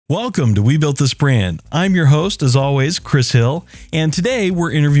Welcome to We Built This Brand. I'm your host, as always, Chris Hill, and today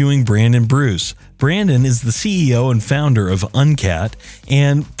we're interviewing Brandon Bruce. Brandon is the CEO and founder of Uncat,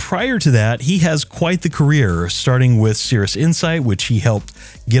 and prior to that, he has quite the career, starting with Cirrus Insight, which he helped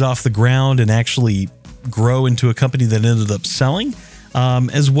get off the ground and actually grow into a company that ended up selling,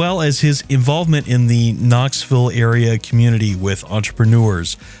 as well as his involvement in the Knoxville area community with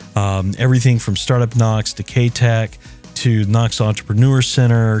entrepreneurs. Everything from Startup Knox to K-Tech, to Knox Entrepreneur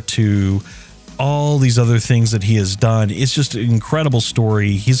Center, to all these other things that he has done. It's just an incredible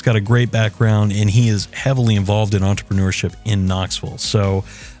story. He's got a great background and he is heavily involved in entrepreneurship in Knoxville. So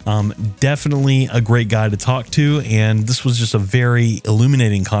definitely a great guy to talk to. And this was just a very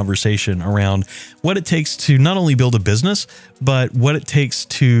illuminating conversation around what it takes to not only build a business, but what it takes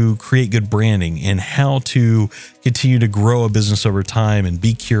to create good branding and how to continue to grow a business over time and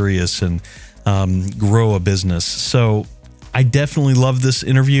be curious and grow a business. So I definitely love this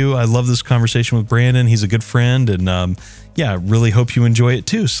interview. I love this conversation with Brandon. He's a good friend, and yeah, really hope you enjoy it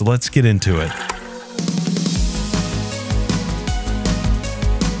too. So let's get into it.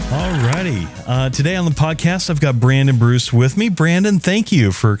 Alrighty. Today on the podcast, I've got Brandon Bruce with me. Brandon, thank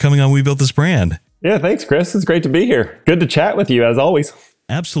you for coming on We Built This Brand. Yeah, thanks, Chris. It's great to be here. Good to chat with you as always.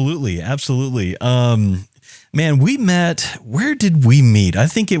 Absolutely. Absolutely. Man, we met, where did we meet? I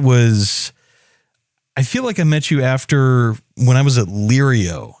think it was, I feel like I met you after when I was at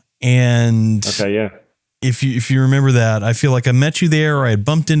Lirio. And okay, yeah. If you remember that, I feel like I met you there, or I had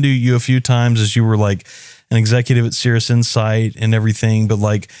bumped into you a few times as you were like an executive at Cirrus Insight and everything. But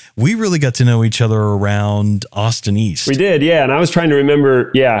like, we really got to know each other around Austin East. We did, yeah. And I was trying to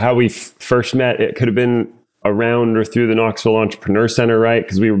remember, how we first met. It could have been around or through the Knoxville Entrepreneur Center, right?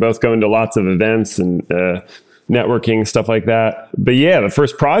 Because we were both going to lots of events and networking, stuff like that. But yeah, the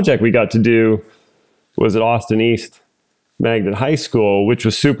first project we got to do was at Austin East Magnet High School, which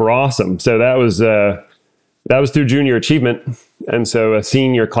was super awesome. So that was through junior achievement. And so a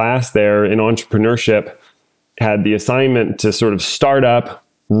senior class there in entrepreneurship had the assignment to sort of start up,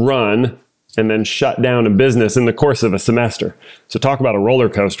 run, and then shut down a business in the course of a semester. So talk about a roller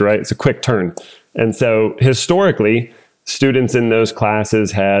coaster, right? It's a quick turn. And so historically, students in those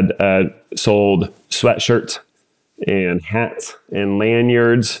classes had sold sweatshirts and hats and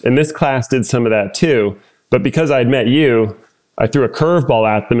lanyards. And this class did some of that too. But because I'd met you, I threw a curveball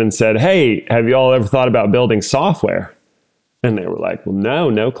at them and said, hey, have you all ever thought about building software? And they were like,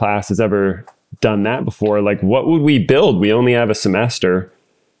 well, no class has ever done that before. Like, what would we build? We only have a semester.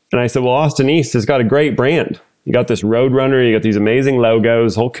 And I said, well, Austin East has got a great brand. You got this Roadrunner, you got these amazing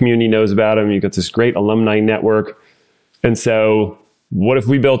logos, the whole community knows about them. You got this great alumni network. And so what if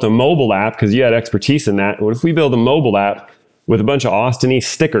we built a mobile app? Because you had expertise in that. What if we build a mobile app with a bunch of Austin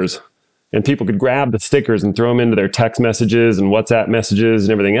East stickers, and people could grab the stickers and throw them into their text messages and WhatsApp messages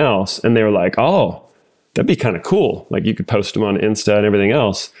and everything else? And they were like, oh, that'd be kind of cool. Like, you could post them on Insta and everything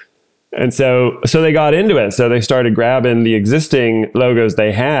else. And so they got into it. So they started grabbing the existing logos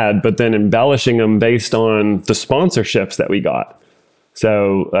they had, but then embellishing them based on the sponsorships that we got.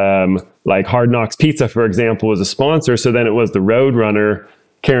 So like Hard Knocks Pizza, for example, was a sponsor. So then it was the Roadrunner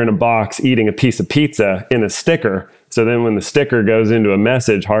carrying a box, eating a piece of pizza in a sticker. So then when the sticker goes into a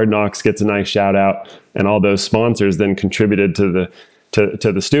message, Hard Knocks gets a nice shout out, and all those sponsors then contributed to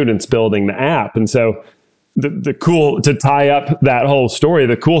the students building the app. And so the cool, to tie up that whole story,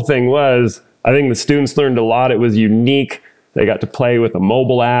 the cool thing was, I think the students learned a lot. It was unique. They got to play with a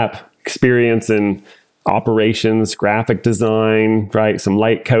mobile app, experience in operations, graphic design, right? Some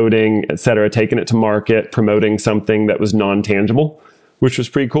light coding, et cetera, taking it to market, promoting something that was non-tangible, which was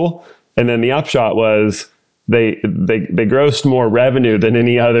pretty cool. And then the upshot was they grossed more revenue than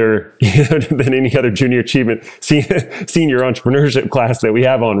any other junior achievement senior entrepreneurship class that we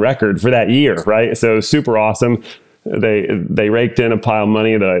have on record for that year, right? So super awesome. They raked in a pile of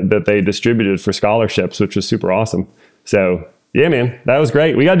money that they distributed for scholarships, which was super awesome. So yeah, man, that was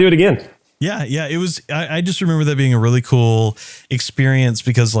great. We got to do it again. Yeah, it was, I just remember that being a really cool experience,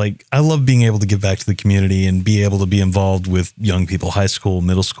 because like, I love being able to give back to the community and be able to be involved with young people, high school,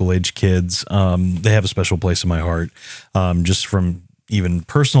 middle school age kids. They have a special place in my heart, just from even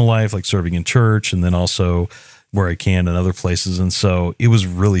personal life, like serving in church, and then also where I can in other places. And so it was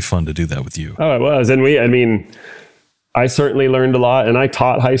really fun to do that with you. Oh, it was. And I certainly learned a lot, and I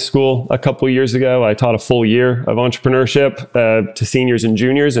taught high school a couple of years ago. I taught a full year of entrepreneurship to seniors and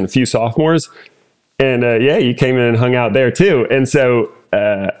juniors and a few sophomores. And you came in and hung out there too. And so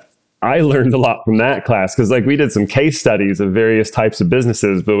I learned a lot from that class, because like, we did some case studies of various types of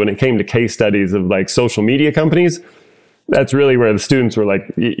businesses, but when it came to case studies of like social media companies, that's really where the students were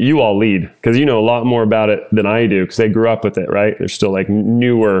like, you all lead, because you know a lot more about it than I do, because they grew up with it, right? They're still like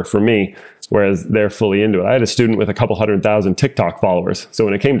newer for me, whereas they're fully into it. I had a student with a couple 100,000 TikTok followers. So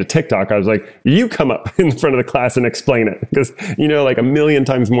when it came to TikTok, I was like, you come up in front of the class and explain it, because you know like a million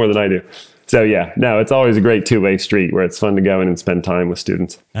times more than I do. So yeah, no, it's always a great two-way street where it's fun to go in and spend time with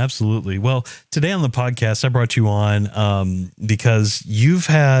students. Absolutely. Well, today on the podcast, I brought you on because you've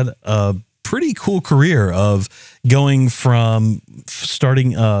had a pretty cool career of going from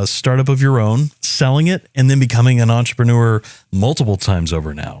starting a startup of your own, selling it, and then becoming an entrepreneur multiple times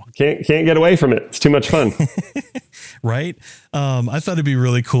over now. Can't get away from it. It's too much fun. Right? I thought it'd be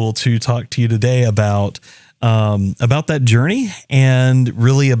really cool to talk to you today about that journey, and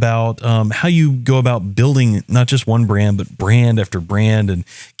really about how you go about building not just one brand, but brand after brand, and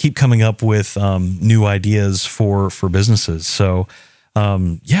keep coming up with new ideas for businesses. So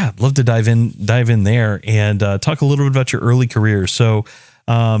yeah, I'd love to dive in there and talk a little bit about your early career. So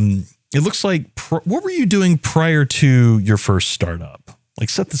it looks like, what were you doing prior to your first startup? Like,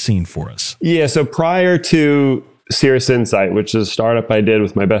 set the scene for us. Yeah. So prior to Cirrus Insight, which is a startup I did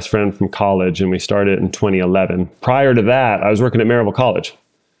with my best friend from college, and we started in 2011. Prior to that, I was working at Maryville College.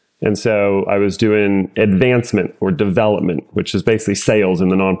 And so I was doing advancement or development, which is basically sales in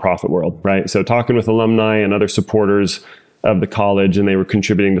the nonprofit world, right? So talking with alumni and other supporters of the college, and they were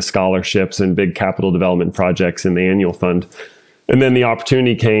contributing to scholarships and big capital development projects in the annual fund. And then the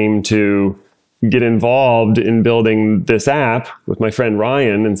opportunity came to get involved in building this app with my friend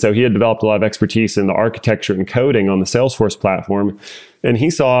Ryan. And so he had developed a lot of expertise in the architecture and coding on the Salesforce platform. And he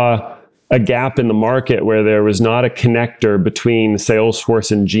saw a gap in the market where there was not a connector between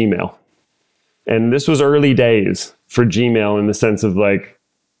Salesforce and Gmail. And this was early days for Gmail, in the sense of like,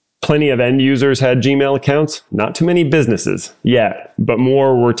 plenty of end users had Gmail accounts, not too many businesses yet, but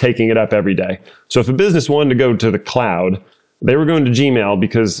more were taking it up every day. So if a business wanted to go to the cloud, they were going to Gmail,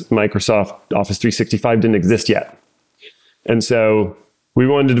 because Microsoft Office 365 didn't exist yet. And so we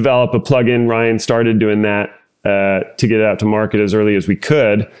wanted to develop a plugin. Ryan started doing that to get it out to market as early as we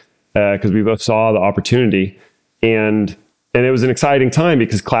could, because we both saw the opportunity. And it was an exciting time,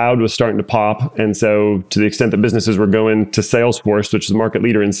 because cloud was starting to pop. And so to the extent that businesses were going to Salesforce, which is the market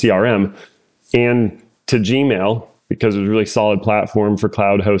leader in CRM, and to Gmail, because it was a really solid platform for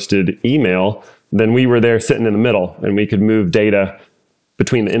cloud hosted email, then we were there sitting in the middle, and we could move data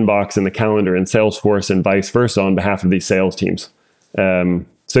between the inbox and the calendar in Salesforce, and vice versa on behalf of these sales teams.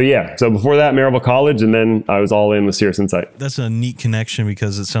 So before that, Maryville College, and then I was all in with Cirrus Insight. That's a neat connection,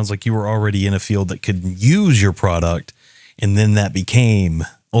 because it sounds like you were already in a field that could use your product, and then that became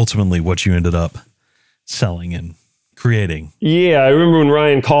ultimately what you ended up selling and creating. Yeah, I remember when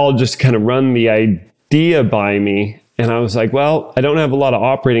Ryan called just to kind of run the idea by me. And I was like, well, I don't have a lot of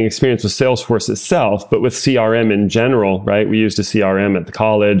operating experience with Salesforce itself, but with CRM in general, right? We used a CRM at the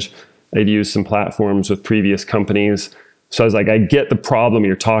college. I'd used some platforms with previous companies. So I was like, I get the problem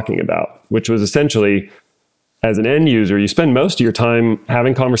you're talking about, which was essentially, as an end user, you spend most of your time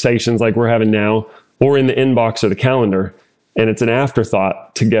having conversations like we're having now, or in the inbox or the calendar. And it's an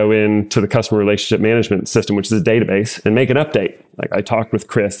afterthought to go into the customer relationship management system, which is a database, and make an update. Like, I talked with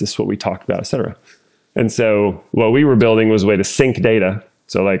Chris, this is what we talked about, et cetera. And so what we were building was a way to sync data.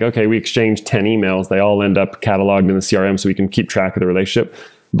 So like, okay, we exchange 10 emails. They all end up cataloged in the CRM, so we can keep track of the relationship,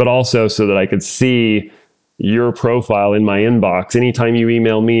 but also so that I could see your profile in my inbox. Anytime you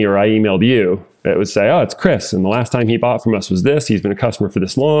email me or I emailed you, it would say, oh, it's Chris, and the last time he bought from us was this. He's been a customer for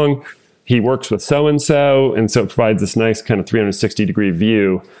this long. He works with so-and-so. And so it provides this nice kind of 360-degree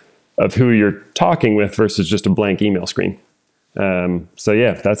view of who you're talking with versus just a blank email screen. So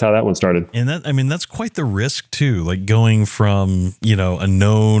yeah, that's how that one started. And that's quite the risk too, like going from, a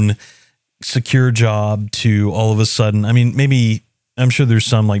known secure job to all of a sudden, maybe I'm sure there's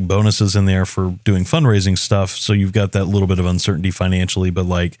some like bonuses in there for doing fundraising stuff. So you've got that little bit of uncertainty financially, but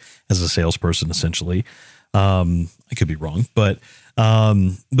like as a salesperson, essentially, I could be wrong, but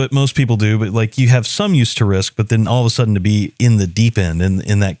most people do, but like you have some use to risk, but then all of a sudden to be in the deep end,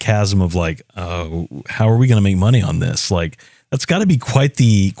 in that chasm of like, oh, how are we going to make money on this? Like, that's got to be quite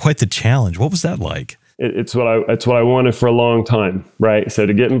the challenge. What was that like? It's what I wanted for a long time, right? So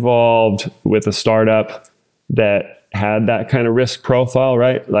to get involved with a startup that had that kind of risk profile,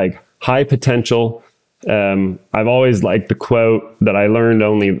 right? Like high potential. I've always liked the quote that I learned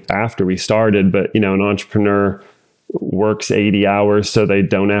only after we started, but an entrepreneur works 80 hours so they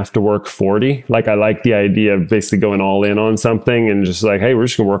don't have to work 40. Like, I like the idea of basically going all in on something and just like, hey, we're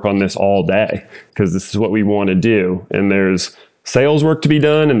just gonna work on this all day because this is what we want to do. And there's sales work to be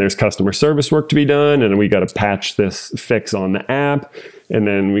done, and there's customer service work to be done, and we got to patch this fix on the app, and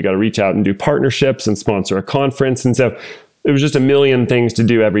then we got to reach out and do partnerships and sponsor a conference. And so it was just a million things to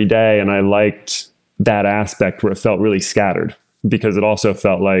do every day. And I liked that aspect where it felt really scattered, because it also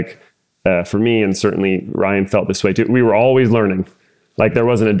felt like, for me, and certainly Ryan felt this way too, we were always learning. Like there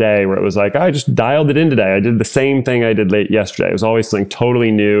wasn't a day where it was like, I just dialed it in today. I did the same thing I did late yesterday. It was always something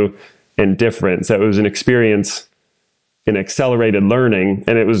totally new and different. So it was an experience in accelerated learning.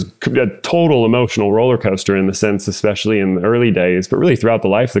 And it was a total emotional roller coaster in the sense, especially in the early days, but really throughout the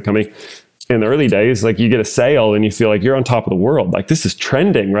life of the company. In the early days, like you get a sale and you feel like you're on top of the world. Like this is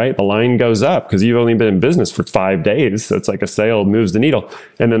trending, right? The line goes up because you've only been in business for 5 days. So it's like a sale moves the needle.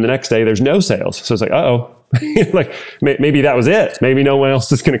 And then the next day there's no sales. So it's like, uh-oh, like maybe that was it. Maybe no one else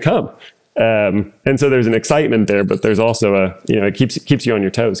is going to come. And so there's an excitement there, but there's also it keeps you on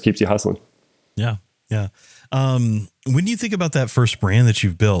your toes, keeps you hustling. Yeah. Yeah. When you think about that first brand that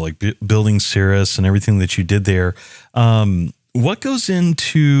you've built, like building Cirrus and everything that you did there, what goes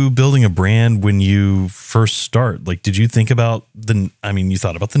into building a brand when you first start? Like, did you think about you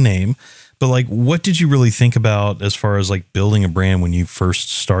thought about the name, but like, what did you really think about as far as like building a brand when you first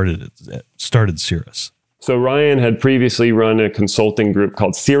started Cirrus? So Ryan had previously run a consulting group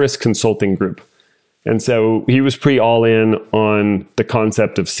called Cirrus Consulting Group. And so he was pretty all in on the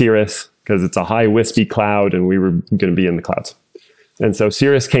concept of Cirrus because it's a high wispy cloud and we were going to be in the clouds. And so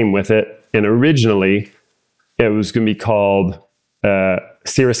Cirrus came with it. And originally it was going to be called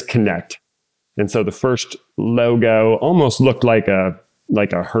Cirrus Connect. And so the first logo almost looked like a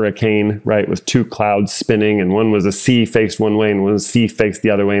hurricane, right? With two clouds spinning, and one was a sea faced one way and one was a sea faced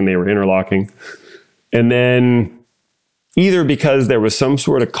the other way, and they were interlocking. And then either because there was some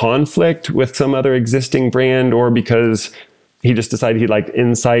sort of conflict with some other existing brand, or because he just decided he liked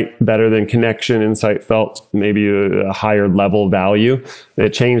Insight better than Connection. Insight felt maybe a higher level value. It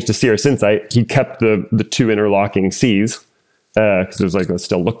changed to Cirrus Insight. He kept the two interlocking C's because it was like, it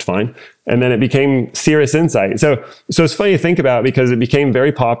still looked fine. And then it became Cirrus Insight. So it's funny to think about because it became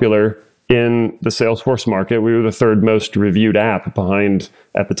very popular in the Salesforce market. We were the third most reviewed app behind,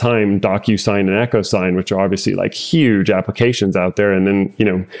 at the time, DocuSign and EchoSign, which are obviously like huge applications out there. And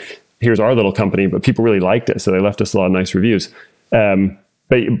then, here's our little company, but people really liked it. So they left us a lot of nice reviews. But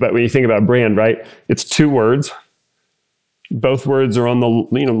when you think about brand, right, it's 2 words. Both words are on the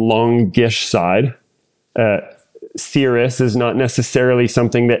longish side. Cirrus is not necessarily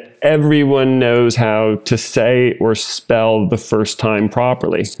something that everyone knows how to say or spell the first time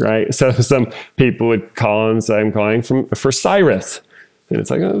properly, right? So some people would call and say, I'm calling for Cyrus. And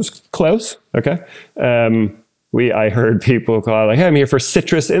it's like, oh, it was close. Okay. I heard people call like, hey, I'm here for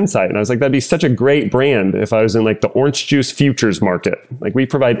Citrus Insight. And I was like, that'd be such a great brand if I was in like the orange juice futures market. Like we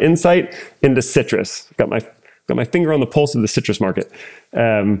provide insight into citrus. Got my finger on the pulse of the citrus market.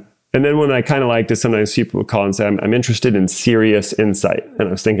 And then when I kind of liked it, sometimes people would call and say, I'm interested in serious insight. And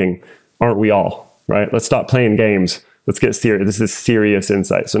I was thinking, aren't we all, right? Let's stop playing games. Let's get serious. This is serious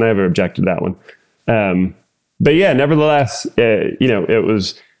insight. So I never objected to that one. But yeah, nevertheless,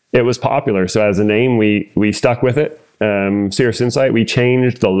 it was popular. So as a name, we stuck with it. Cirrus Insight, we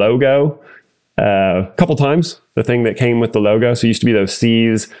changed the logo a couple times, the thing that came with the logo. So it used to be those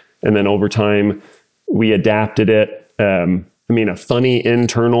C's. And then over time, we adapted it. A funny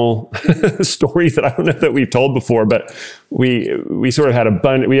internal story that I don't know that we've told before, but we sort of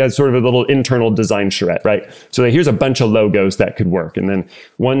had we had sort of a little internal design charrette, right? So here's a bunch of logos that could work. And then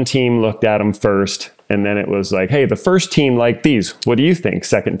one team looked at them first, and then it was like, hey, the first team liked these. What do you think,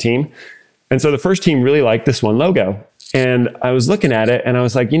 second team? And so the first team really liked this one logo. And I was looking at it and I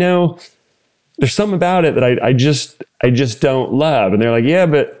was like, there's something about it that I just don't love. And they're like, yeah,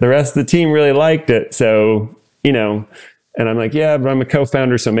 but the rest of the team really liked it. So, and I'm like, yeah, but I'm a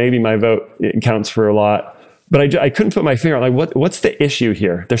co-founder, so maybe my vote counts for a lot. But I couldn't put my finger on like, what's the issue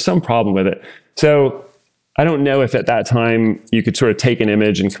here? There's some problem with it. So I don't know if at that time you could sort of take an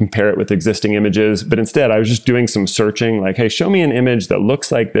image and compare it with existing images, but instead I was just doing some searching like, hey, show me an image that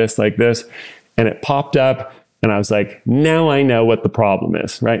looks like this. And it popped up and I was like, now I know what the problem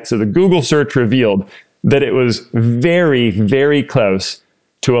is, right? So the Google search revealed that it was very, very close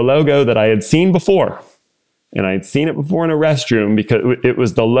to a logo that I had seen before. And I'd seen it before in a restroom because it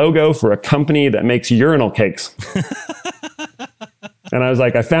was the logo for a company that makes urinal cakes. And I was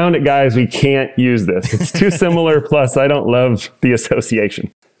like, I found it, guys. We can't use this. It's too similar. Plus, I don't love the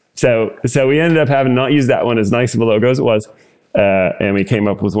association. So we ended up having not used that one, as nice of a logo as it was. And we came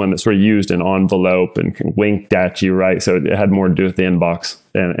up with one that sort of used an envelope and winked at you, right? So it had more to do with the inbox.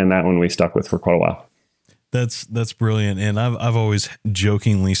 And that one we stuck with for quite a while. That's brilliant. And I've always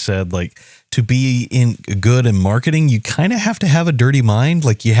jokingly said, like, to be good in marketing, you kind of have to have a dirty mind.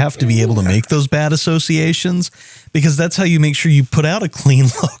 Like, you have to be able to make those bad associations, because that's how you make sure you put out a clean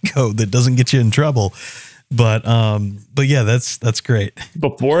logo that doesn't get you in trouble. But yeah, that's great.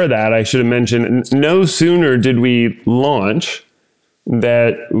 Before that, I should have mentioned, no sooner did we launch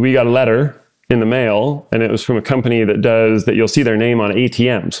that we got a letter in the mail, and it was from a company that you'll see their name on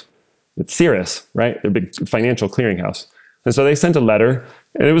ATMs. It's Cirrus, right? They're a big financial clearinghouse. And so they sent a letter,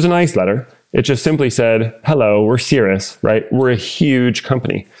 and it was a nice letter. It just simply said, hello, we're Cirrus, right? We're a huge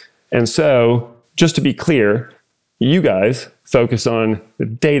company. And so just to be clear, you guys focus on the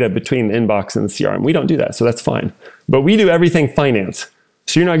data between the inbox and the CRM. We don't do that, so that's fine. But we do everything finance.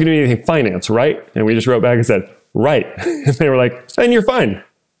 So you're not going to do anything finance, right? And we just wrote back and said, right. And they were like, then you're fine.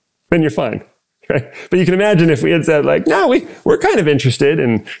 Then you're fine. Right? But you can imagine if we had said, like, no, we're kind of interested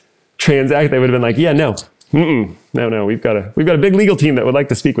in transact, they would have been like, yeah, no, no, we've got a big legal team that would like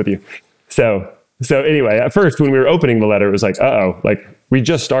to speak with you. So anyway, at first when we were opening the letter, it was like, like we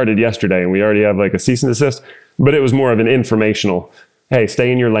just started yesterday and we already have like a cease and desist, but it was more of an informational, hey,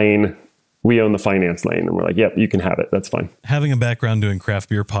 stay in your lane. We own the finance lane. And we're like, yep, you can have it. That's fine. Having a background doing craft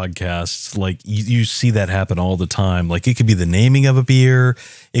beer podcasts, like you see that happen all the time. Like, it could be the naming of a beer.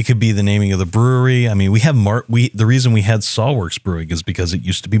 It could be the naming of the brewery. I mean, we have the reason we had Sawworks Brewing is because it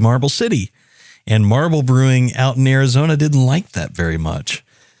used to be Marble City, and Marble Brewing out in Arizona didn't like that very much.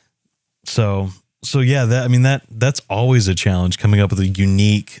 So yeah, that's always a challenge, coming up with a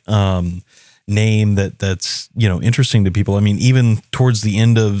unique, name that's interesting to people. I mean, even towards the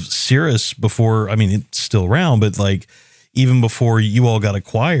end of Cirrus, it's still around, but like even before you all got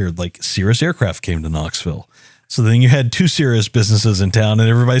acquired, like Cirrus Aircraft came to Knoxville. So then you had two Cirrus businesses in town, and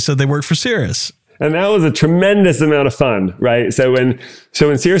everybody said they worked for Cirrus. And that was a tremendous amount of fun, right? So when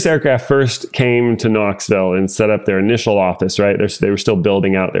Cirrus Aircraft first came to Knoxville and set up their initial office, right? They were still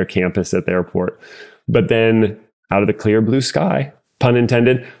building out their campus at the airport. But then out of the clear blue sky, pun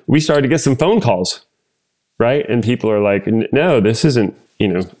intended, we started to get some phone calls, right? And people are like, no, this isn't,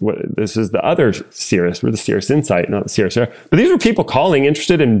 this is the other Cirrus. We're the Cirrus Insight, not the Cirrus Air. But these were people calling,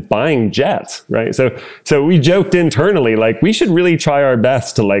 interested in buying jets, right? So we joked internally, like, we should really try our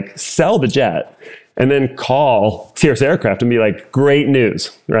best to like sell the jet and then call Cirrus Aircraft and be like, great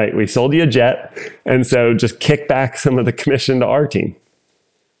news, right? We sold you a jet. And so just kick back some of the commission to our team.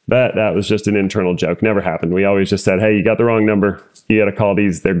 That was just an internal joke. Never happened. We always just said, hey, you got the wrong number. You got to call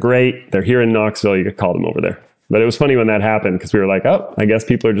these. They're great. They're here in Knoxville. You could call them over there. But it was funny when that happened, because we were like, oh, I guess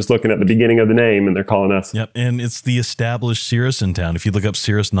people are just looking at the beginning of the name and they're calling us. Yep. And it's the established Cirrus in town. If you look up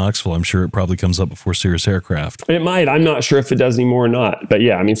Cirrus Knoxville, I'm sure it probably comes up before Cirrus Aircraft. It might. I'm not sure if it does anymore or not. But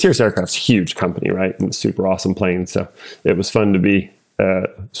yeah, I mean, Cirrus Aircraft's a huge company, right? And super awesome plane. So it was fun to be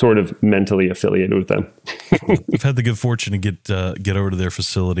sort of mentally affiliated with them. I've had the good fortune to get over to their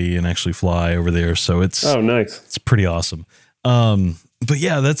facility and actually fly over there. So it's nice. It's pretty awesome. But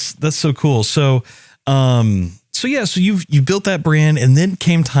yeah, that's so cool. So you built that brand, and then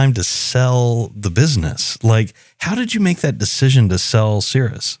came time to sell the business. Like, how did you make that decision to sell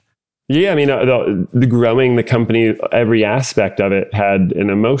Cirrus? Yeah, I mean, the growing the company, every aspect of it had an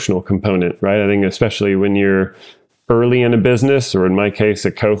emotional component, right? I think especially when you're early in a business, or in my case,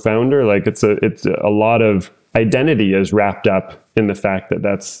 a co-founder, like it's a lot of identity is wrapped up in the fact that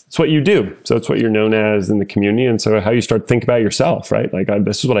that's what you do. So it's what you're known as in the community. And so how you start to think about yourself, right? Like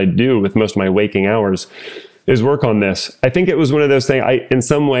this is what I do with most of my waking hours, is work on this. I think it was one of those things, in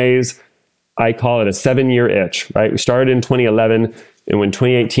some ways, I call it a 7-year itch, right? We started in 2011. And when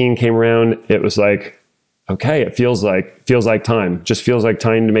 2018 came around, it was like, okay, it feels like time. Just feels like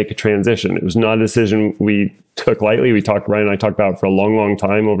time to make a transition. It was not a decision we took lightly. Ryan and I talked about it for a long, long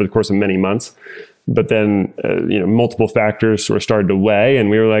time over the course of many months. But then, multiple factors sort of started to weigh, and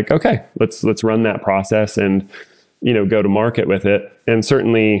we were like, okay, let's run that process and, go to market with it. And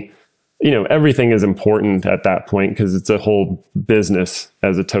certainly, everything is important at that point, because it's a whole business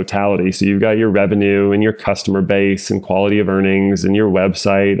as a totality. So you've got your revenue and your customer base and quality of earnings and your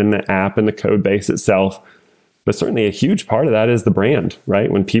website and the app and the code base itself. But certainly a huge part of that is the brand,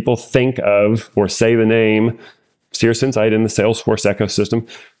 right? When people think of or say the name Cirrus Insight in the Salesforce ecosystem,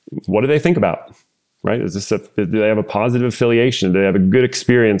 what do they think about, right? Do they have a positive affiliation? Do they have a good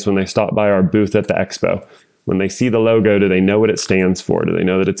experience when they stop by our booth at the expo? When they see the logo, do they know what it stands for? Do they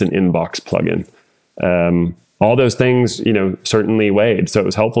know that it's an inbox plugin? All those things, certainly weighed. So it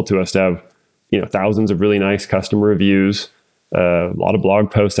was helpful to us to have, thousands of really nice customer reviews, a lot of blog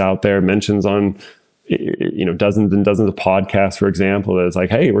posts out there, mentions on, dozens and dozens of podcasts, for example, that is like,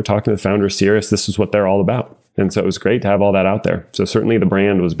 hey, we're talking to the founder of Cirrus. This is what they're all about. And so it was great to have all that out there. So certainly the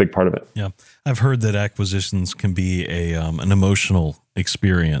brand was a big part of it. Yeah. I've heard that acquisitions can be an emotional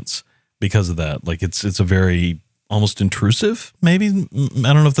experience because of that. Like it's a very almost intrusive, maybe. I don't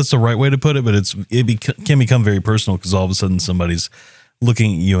know if that's the right way to put it, but can become very personal because all of a sudden somebody's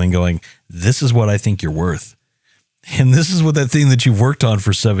looking at you and going, this is what I think you're worth. And this is what that thing that you've worked on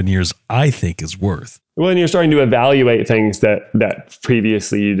for 7 years, I think is worth. Well, and you're starting to evaluate things that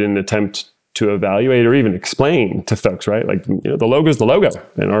previously you didn't attempt to evaluate or even explain to folks, right? Like, the logo is the logo,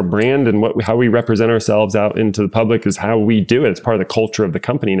 and our brand and how we represent ourselves out into the public is how we do it. It's part of the culture of the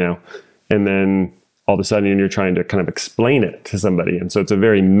company now. And then all of a sudden you're trying to kind of explain it to somebody. And so it's a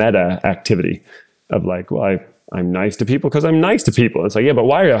very meta activity of like, well, I'm nice to people because I'm nice to people. It's like, yeah, but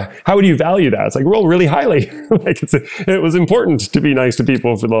why? How would you value that? It's like, roll really highly. Like it was important to be nice to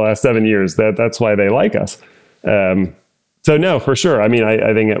people for the last 7 years. That's why they like us. So no, for sure. I mean,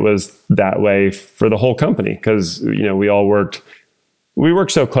 I think it was that way for the whole company because, we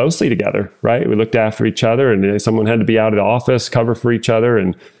worked so closely together, right? We looked after each other, and someone had to be out of the office, cover for each other.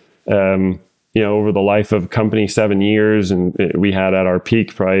 And, over the life of company 7 years, and we had at our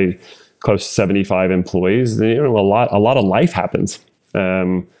peak probably close to 75 employees. A lot of life happens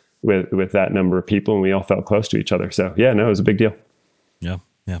with that number of people, and we all felt close to each other. So yeah, no, it was a big deal. Yeah,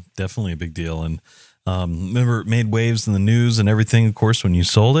 definitely a big deal. And remember, it made waves in the news and everything, of course, when you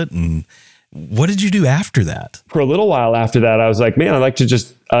sold it. And what did you do after that? For a little while after that, I was like, man, I'd like to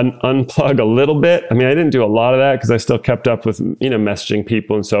just unplug a little bit. I mean, I didn't do a lot of that because I still kept up with, messaging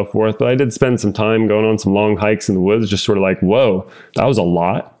people and so forth. But I did spend some time going on some long hikes in the woods, just sort of like, whoa, that was a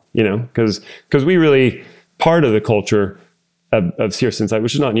lot, because we really, part of the culture of Serious Insight,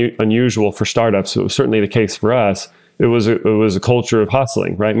 which is not unusual for startups, it was certainly the case for us. It was a culture of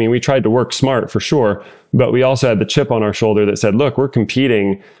hustling, right? I mean, we tried to work smart for sure, but we also had the chip on our shoulder that said, look, we're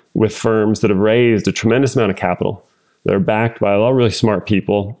competing with firms that have raised a tremendous amount of capital. They're backed by a lot of really smart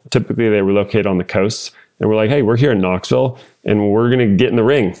people. Typically, they were located on the coasts. And we're like, hey, we're here in Knoxville, and we're going to get in the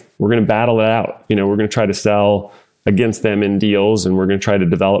ring. We're going to battle it out. We're going to try to sell against them in deals, and we're going to try to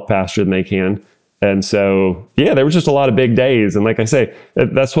develop faster than they can. And so, yeah, there was just a lot of big days. And like I say,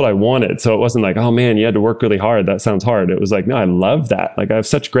 that's what I wanted. So it wasn't like, oh man, you had to work really hard. That sounds hard. It was like, no, I love that. Like I have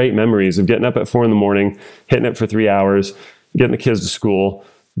such great memories of getting up at 4 a.m, hitting it for 3 hours, getting the kids to school,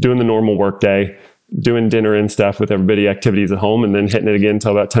 doing the normal work day, doing dinner and stuff with everybody, activities at home, and then hitting it again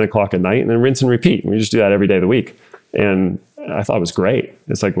until about 10 o'clock at night, and then rinse and repeat. And we just do that every day of the week. And I thought it was great.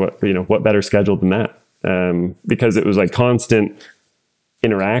 It's like, what better schedule than that? Because it was like constant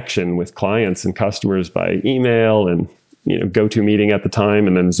interaction with clients and customers by email and, GoToMeeting at the time,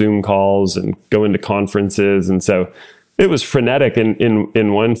 and then Zoom calls and go into conferences. And so it was frenetic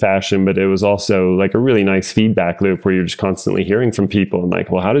in one fashion, but it was also like a really nice feedback loop where you're just constantly hearing from people and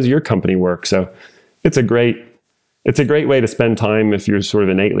like, well, how does your company work? So it's a great way to spend time if you're sort of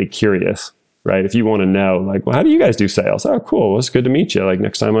innately curious, right? If you want to know, like, well, how do you guys do sales? Oh, cool. Well, it's good to meet you. Like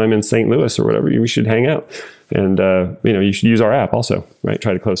next time I'm in St. Louis or whatever, we should hang out. And, you should use our app also, right?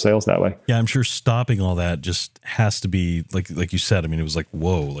 Try to close sales that way. Yeah, I'm sure stopping all that just has to be, like you said, I mean, it was like,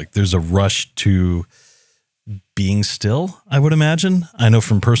 whoa, like there's a rush to being still, I would imagine. I know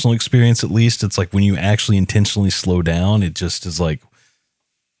from personal experience, at least, it's like when you actually intentionally slow down, it just is like,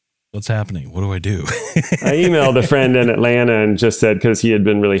 what's happening? What do I do? I emailed a friend in Atlanta and just said, because he had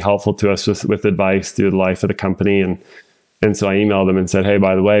been really helpful to us with advice through the life of the company. And so I emailed him and said, hey,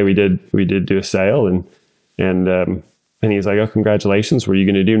 by the way, we did do a sale. And he's like, oh, congratulations. What are you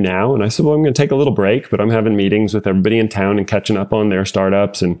going to do now? And I said, well, I'm going to take a little break, but I'm having meetings with everybody in town and catching up on their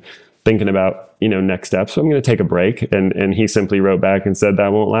startups and thinking about, next steps. So I'm going to take a break. And he simply wrote back and said,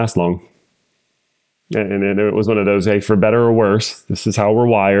 that won't last long. And it was one of those, hey, for better or worse, this is how we're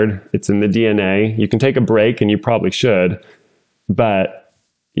wired. It's in the DNA. You can take a break, and you probably should, but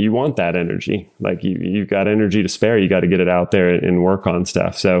you want that energy. Like you've got energy to spare. You got to get it out there and work on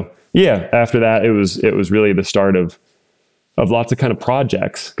stuff. So yeah, after that, it was really the start of lots of kind of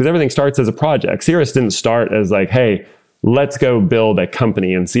projects, because everything starts as a project. Cirrus didn't start as like, hey, let's go build a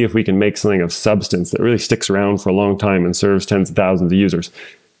company and see if we can make something of substance that really sticks around for a long time and serves tens of thousands of users.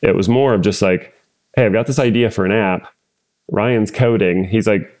 It was more of just like, hey, I've got this idea for an app. Ryan's coding. He's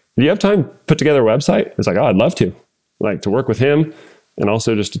like, do you have time to put together a website? It's like, oh, I'd love to. Like to work with him, and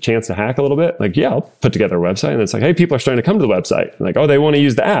also just a chance to hack a little bit. Like, yeah, I'll put together a website. And it's like, hey, people are starting to come to the website. Like, oh, they want to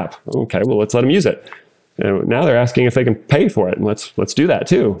use the app. Okay, well, let's let them use it. And now they're asking if they can pay for it. And let's do that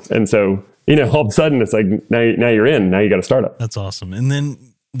too. And so, all of a sudden it's like, now you're in, now you got a startup. That's awesome. And then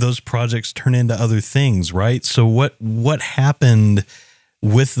those projects turn into other things, right? So what happened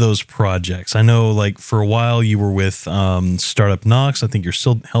with those projects? I know like for a while you were with Startup Knox. I think you're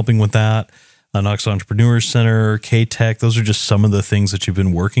still helping with that. Knox Entrepreneur Center, K-Tech. Those are just some of the things that you've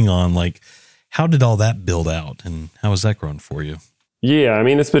been working on. Like, How did all that build out, and how has that grown for you? Yeah, I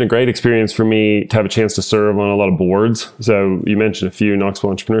mean, it's been a great experience for me to have a chance to serve on a lot of boards. So you mentioned a few: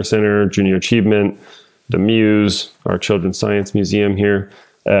 Knoxville Entrepreneur Center, Junior Achievement, the Muse, our Children's Science Museum here,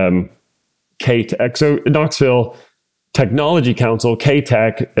 K-Tech. So Knoxville Technology Council,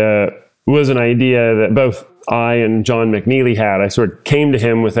 K-Tech, was an idea that both I and John McNeely had. I sort of came to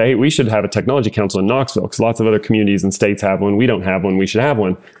him with, hey, we should have a technology council in Knoxville because lots of other communities and states have one. We don't have one. We should have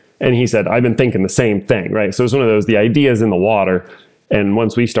one. And he said, I've been thinking the same thing, right? So it was one of those, the ideas in the water. And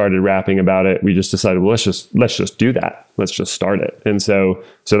once we started rapping about it, we just decided, well, let's just do that. Let's just start it. And so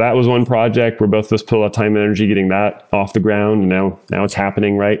that was one project. We're both supposed to put a lot of time and energy getting that off the ground. And now it's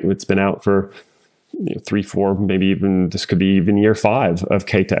happening, right? It's been out for 3, 4, maybe even this could be even year 5 of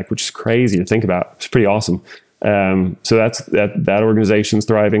K-Tech, which is crazy to think about. It's pretty awesome. So that organization's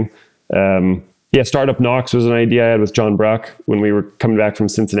thriving. Startup Knox was an idea I had with John Bruck when we were coming back from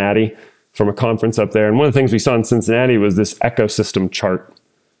Cincinnati from a conference up there. And one of the things we saw in Cincinnati was this ecosystem chart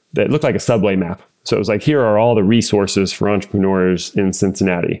that looked like a subway map. So it was like, here are all the resources for entrepreneurs in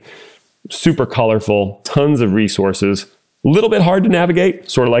Cincinnati. Super colorful, tons of resources, a little bit hard to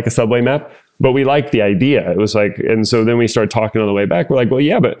navigate, sort of like a subway map, but we liked the idea. It was like, and so then we started talking on the way back. We're like, well,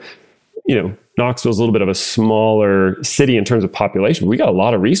 yeah, but Knoxville's a little bit of a smaller city in terms of population. We got a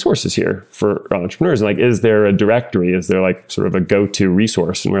lot of resources here for entrepreneurs. And like, is there a directory? Is there like sort of a go-to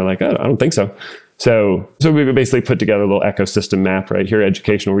resource? And we're like, I don't think so. So we basically put together a little ecosystem map, right? Here are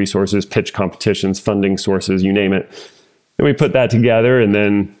educational resources, pitch competitions, funding sources, you name it. And we put that together and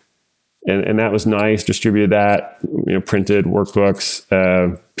then, and that was nice, distributed that, printed workbooks,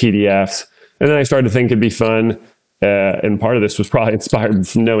 PDFs. And then I started to think it'd be fun. And part of this was probably inspired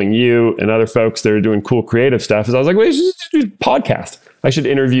from knowing you and other folks that are doing cool creative stuff. Is I was like, we should do a podcast. I should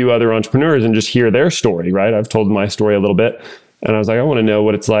interview other entrepreneurs and just hear their story, right? I've told my story a little bit. And I was like, I want to know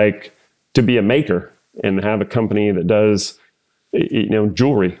what it's like to be a maker and have a company that does,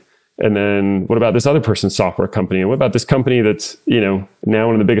 jewelry. And then what about this other person's software company? And what about this company that's, now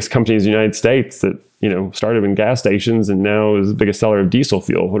one of the biggest companies in the United States that, started in gas stations and now is the biggest seller of diesel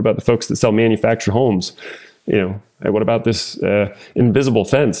fuel? What about the folks that sell manufactured homes? What about this invisible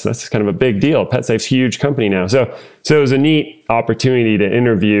fence? That's kind of a big deal. PetSafe's a huge company now. So it was a neat opportunity to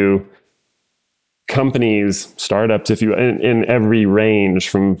interview companies, startups, if you in every range,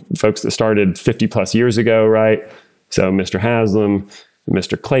 from folks that started 50 plus years ago, right? So Mr. Haslam,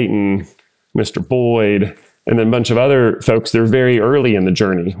 Mr. Clayton, Mr. Boyd, and then a bunch of other folks that are very early in the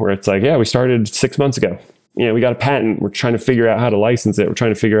journey where it's like, yeah, we started 6 months ago. We got a patent. We're trying to figure out how to license it. We're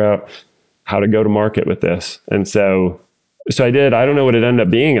trying to figure out how to go to market with this. And so I did. I don't know what it ended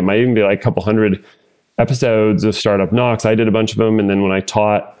up being. It might even be like a couple hundred episodes of Startup Knox. I did a bunch of them. And then when I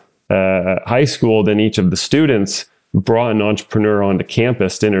taught high school, then each of the students brought an entrepreneur onto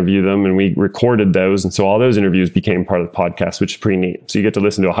campus to interview them, and we recorded those. And so all those interviews became part of the podcast, which is pretty neat. So you get to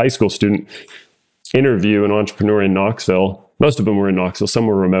listen to a high school student interview an entrepreneur in Knoxville. Most of them were in Knoxville, some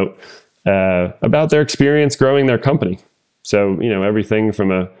were remote, about their experience growing their company. So, everything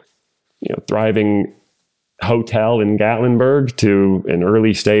from a thriving hotel in Gatlinburg to an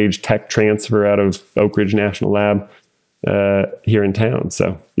early stage tech transfer out of Oak Ridge National Lab here in town.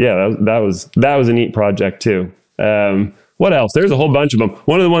 So yeah, that was a neat project too. What else? There's a whole bunch of them.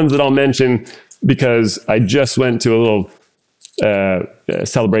 One of the ones that I'll mention, because I just went to a little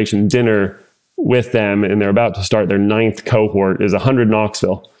celebration dinner with them, and they're about to start their 9th cohort, is 100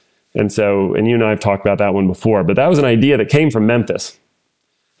 Knoxville. And you and I have talked about that one before, but that was an idea that came from Memphis.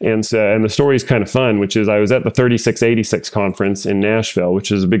 And the story is kind of fun, which is I was at the 3686 conference in Nashville,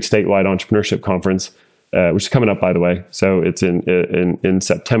 which is a big statewide entrepreneurship conference, which is coming up, by the way. So it's in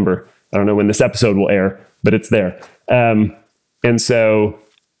September. I don't know when this episode will air, but it's there. And so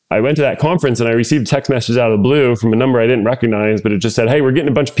I went to that conference and I received a text message out of the blue from a number I didn't recognize, but it just said, hey, we're getting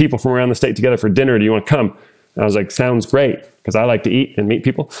a bunch of people from around the state together for dinner. Do you want to come? And I was like, sounds great, because I like to eat and meet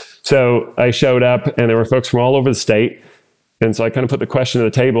people. So I showed up and there were folks from all over the state. And so I kind of put the question on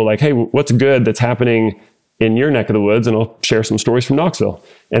the table, like, hey, what's good that's happening in your neck of the woods? And I'll share some stories from Knoxville.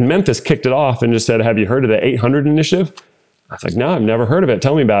 And Memphis kicked it off and just said, have you heard of the 800 initiative? I was like, no, I've never heard of it.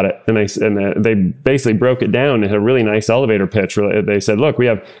 Tell me about it. And they basically broke it down and had a really nice elevator pitch. They said, look, we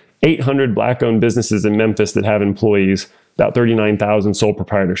have 800 Black-owned businesses in Memphis that have employees, about 39,000 sole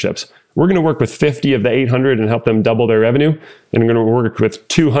proprietorships. We're going to work with 50 of the 800 and help them double their revenue. And we're going to work with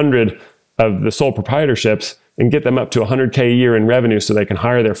 200 of the sole proprietorships and get them up to 100K a year in revenue so they can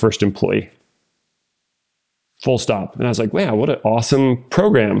hire their first employee. Full stop. And I was like, wow, what an awesome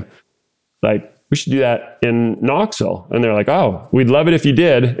program. Like, we should do that in Knoxville. And they're like, oh, we'd love it if you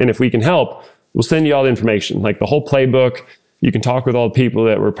did. And if we can help, we'll send you all the information, like the whole playbook. You can talk with all the people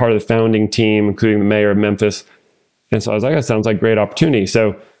that were part of the founding team, including the mayor of Memphis. And so I was like, that sounds like a great opportunity.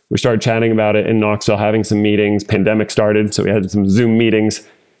 So we started chatting about it in Knoxville, having some meetings. Pandemic started, so we had some Zoom meetings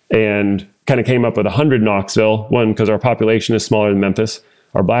and kind of came up with 100 Knoxville. One, because our population is smaller than Memphis.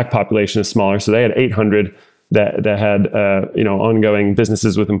 Our Black population is smaller. So they had 800 that had ongoing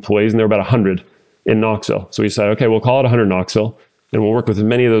businesses with employees, and there were about 100 in Knoxville. So we said, okay, we'll call it 100 Knoxville, and we'll work with as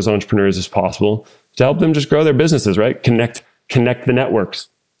many of those entrepreneurs as possible to help them just grow their businesses, right? Connect the networks,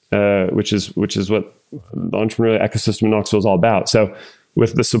 which is what the entrepreneurial ecosystem in Knoxville is all about. So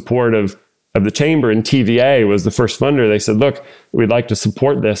with the support of the chamber, and TVA was the first funder, they said, look, we'd like to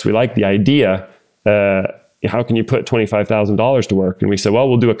support this. We like the idea. How can you put $25,000 to work? And we said, well,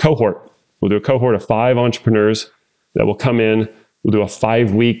 we'll do a cohort. We'll do a cohort of 5 entrepreneurs that will come in. We'll do a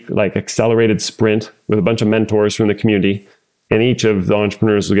 5-week accelerated sprint with a bunch of mentors from the community. And each of the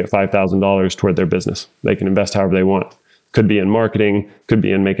entrepreneurs will get $5,000 toward their business. They can invest however they want. Could be in marketing, could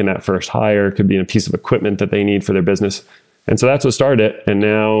be in making that first hire, could be in a piece of equipment that they need for their business. And so that's what started it. And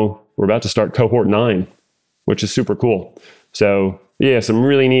now we're about to start cohort 9, which is super cool. So yeah, some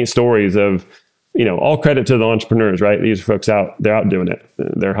really neat stories of, all credit to the entrepreneurs, right? These folks they're out doing it.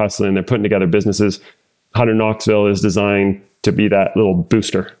 They're hustling, they're putting together businesses. 100 Knoxville is designed to be that little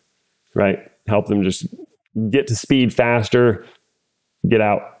booster, right? Help them just get to speed faster, get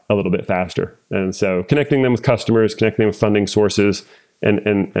out a little bit faster. And so connecting them with customers, connecting them with funding sources, and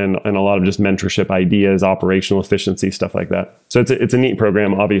a lot of just mentorship ideas, operational efficiency, stuff like that. So it's a neat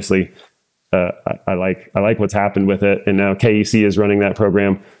program. Obviously, I like what's happened with it. And now KEC is running that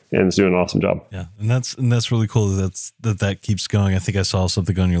program and it's doing an awesome job. Yeah. And that's really cool that keeps going. I think I saw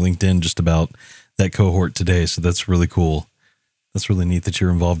something on your LinkedIn just about that cohort today. So that's really cool. That's really neat that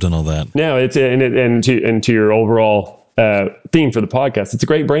you're involved in all that. No, and to your overall theme for the podcast, it's a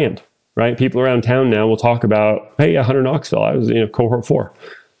great brand, right? People around town now will talk about, hey, 100 Knoxville. I was cohort 4.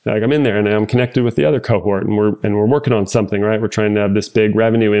 I'm in there and I'm connected with the other cohort, and we're working on something, right? We're trying to have this big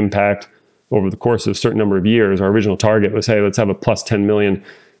revenue impact over the course of a certain number of years. Our original target was, hey, let's have a plus 10 million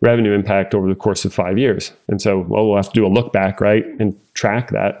revenue impact over the course of 5 years. And so, we'll have to do a look back, right? And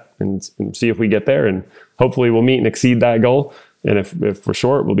track that and see if we get there. And hopefully we'll meet and exceed that goal. And if we're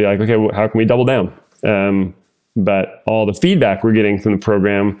short, we'll be like, okay, well, how can we double down? But all the feedback we're getting from the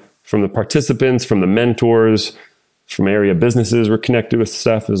program, from the participants, from the mentors, from area businesses we're connected with,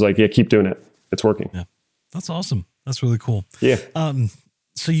 stuff is like, yeah, keep doing it. It's working. Yeah, that's awesome. That's really cool. Yeah.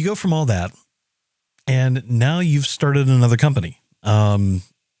 So you go from all that, and now you've started another company, Uncat.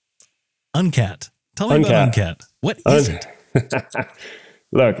 Tell me about Uncat. What is it?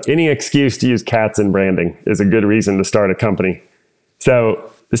 Look, any excuse to use cats in branding is a good reason to start a company.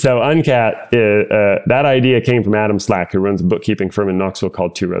 So Uncat, that idea came from Adam Slack, who runs a bookkeeping firm in Knoxville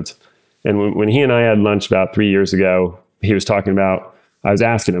called Two Roads. And when he and I had lunch about 3 years ago, he was talking about, I was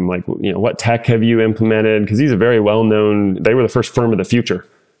asking him, what tech have you implemented? Because he's a very well-known, they were the first firm of the future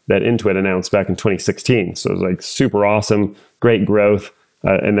that Intuit announced back in 2016. So it was super awesome, great growth.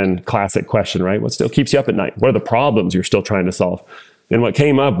 And then classic question, right? What still keeps you up at night? What are the problems you're still trying to solve? And what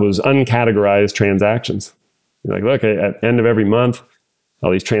came up was uncategorized transactions. You're like, look, at the end of every month,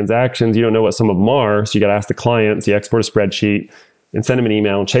 all these transactions, you don't know what some of them are. So you got to ask the client, so you export a spreadsheet and send them an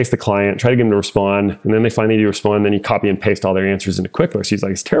email and chase the client, try to get them to respond. And then they finally do respond. Then you copy and paste all their answers into QuickBooks. He's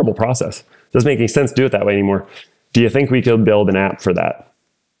like, it's a terrible process. Doesn't make any sense to do it that way anymore. Do you think we could build an app for that?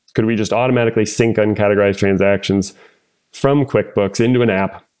 Could we just automatically sync uncategorized transactions from QuickBooks into an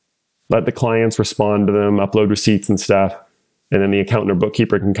app, let the clients respond to them, upload receipts and stuff, and then the accountant or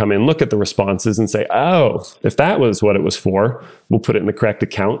bookkeeper can come in, look at the responses and say, oh, if that was what it was for, we'll put it in the correct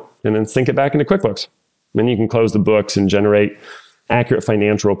account and then sync it back into QuickBooks. And then you can close the books and generate accurate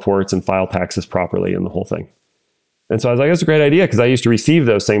financial reports and file taxes properly and the whole thing. And so I was like, that's a great idea, because I used to receive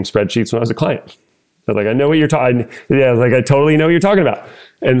those same spreadsheets when I was a client. I was like, I know what you're talking. Yeah, I was like, I totally know what you're talking about.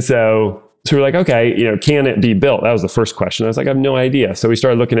 And so we're like, okay, can it be built? That was the first question. I was like, I have no idea. So we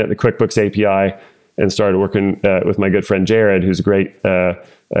started looking at the QuickBooks API and started working with my good friend Jared, who's a great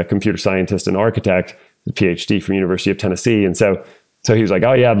computer scientist and architect, a PhD from University of Tennessee. And so he was like,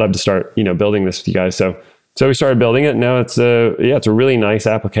 oh yeah, I'd love to start, building this with you guys. So we started building it. Now it's a really nice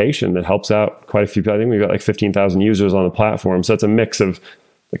application that helps out quite a few people. I think we've got 15,000 users on the platform. So it's a mix of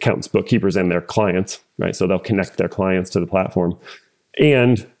accountants, bookkeepers, and their clients, right? So they'll connect their clients to the platform.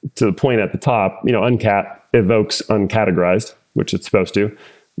 And to the point at the top, Uncat evokes uncategorized, which it's supposed to,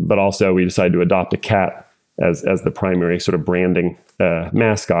 but also we decided to adopt a cat as the primary sort of branding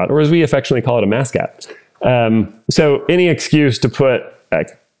mascot, or as we affectionately call it, a mascot. So any excuse to put a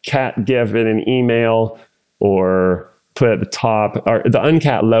cat GIF in an email or put at the top, the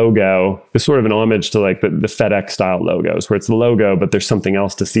Uncat logo is sort of an homage to like the FedEx style logos, where it's the logo, but there's something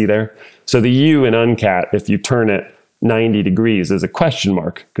else to see there. So the U in Uncat, if you turn it 90 degrees, is a question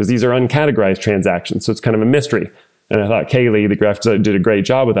mark, because these are uncategorized transactions. So it's kind of a mystery. And I thought Kaylee, the graphic designer, did a great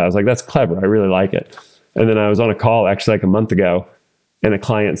job with that. I was like, that's clever. I really like it. And then I was on a call actually like a month ago, and a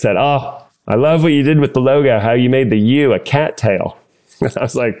client said, "Oh, I love what you did with the logo, how you made the U a cat tail." And I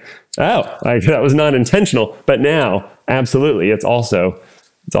was like, oh, like, that was not intentional. But now, absolutely, it's also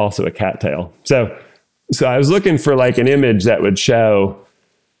a cat tail. So I was looking for like an image that would show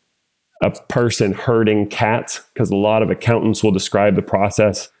a person herding cats, because a lot of accountants will describe the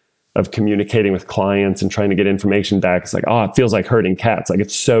process of communicating with clients and trying to get information back. It's like, oh, it feels like herding cats. Like,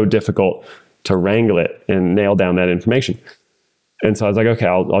 it's so difficult to wrangle it and nail down that information. And so I was like, okay,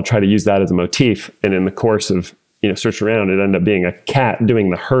 I'll try to use that as a motif. And in the course of search around, it ended up being a cat doing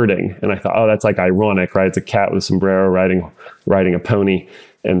the herding. And I thought, oh, that's like ironic, right? It's a cat with a sombrero riding a pony.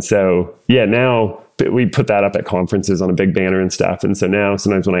 And so, yeah, now we put that up at conferences on a big banner and stuff. And so now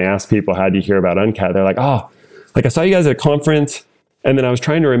sometimes when I ask people, how do you hear about Uncat? They're like, oh, like I saw you guys at a conference. And then I was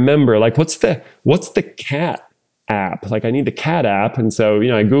trying to remember, like, what's the cat app? Like, I need the cat app. And so,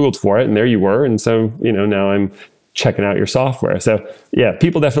 I Googled for it, and there you were. And so, now I'm checking out your software. So yeah,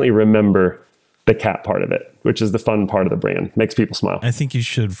 people definitely remember the cat part of it, which is the fun part of the brand. Makes people smile. I think you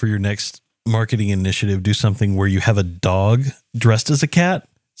should, for your next marketing initiative, do something where you have a dog dressed as a cat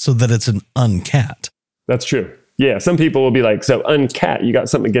so that it's an uncat. That's true. Yeah. Some people will be like, so Uncat, you got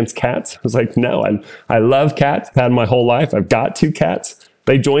something against cats? I was like, no, I love cats. I've had them my whole life. I've got 2 cats.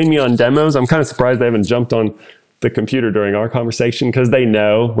 They join me on demos. I'm kind of surprised they haven't jumped on the computer during our conversation, because they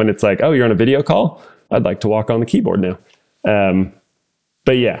know when it's like, oh, you're on a video call, I'd like to walk on the keyboard now.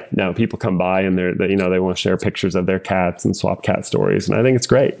 But yeah, no, people come by and they want to share pictures of their cats and swap cat stories. And I think it's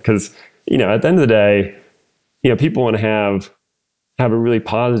great because, at the end of the day, people want to have a really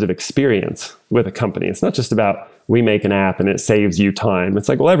positive experience with a company. It's not just about, we make an app and it saves you time. It's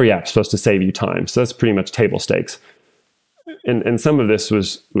like, well, every app's supposed to save you time. So that's pretty much table stakes. And some of this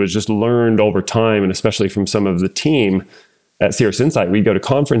was just learned over time, and especially from some of the team at Cirrus Insight. We go to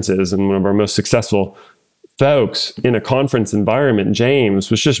conferences, and one of our most successful folks in a conference environment, James,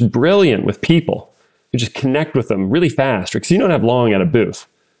 was just brilliant with people. You just connect with them really fast, because you don't have long at a booth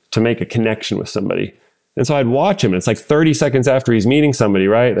to make a connection with somebody. And so I'd watch him, and it's like 30 seconds after he's meeting somebody,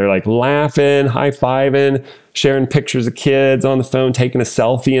 right? They're like laughing, high-fiving, sharing pictures of kids on the phone, taking a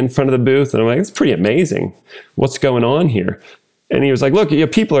selfie in front of the booth. And I'm like, it's pretty amazing. What's going on here? And he was like, look,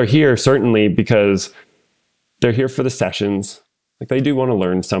 people are here certainly because they're here for the sessions. Like, they do want to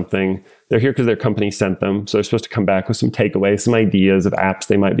learn something. They're here because their company sent them. So they're supposed to come back with some takeaways, some ideas of apps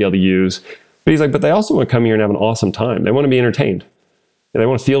they might be able to use. But he's like, but they also want to come here and have an awesome time. They want to be entertained. And they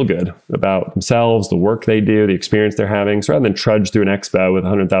want to feel good about themselves, the work they do, the experience they're having. So rather than trudge through an expo with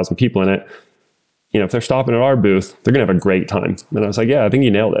 100,000 people in it, if they're stopping at our booth, they're going to have a great time. And I was like, yeah, I think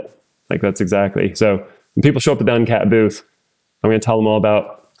you nailed it. Like, that's exactly. So when people show up at the Uncat booth, I'm going to tell them all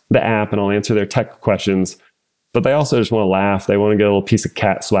about the app, and I'll answer their tech questions. But they also just want to laugh. They want to get a little piece of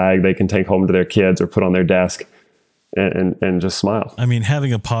cat swag they can take home to their kids or put on their desk and just smile. I mean,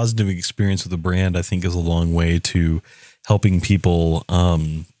 having a positive experience with a brand, I think, is a long way to helping people,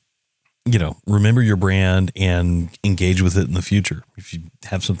 remember your brand and engage with it in the future. If you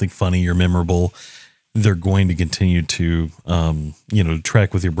have something funny or memorable, they're going to continue to,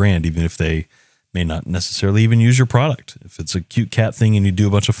 track with your brand, even if they may not necessarily even use your product. If it's a cute cat thing and you do a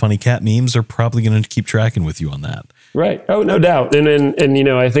bunch of funny cat memes, they're probably going to keep tracking with you on that. Right. Oh, no doubt. And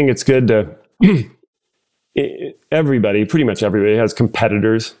I think it's good to pretty much everybody has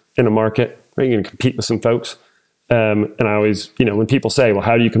competitors in a market, right? You're going to compete with some folks. And I always, when people say, well,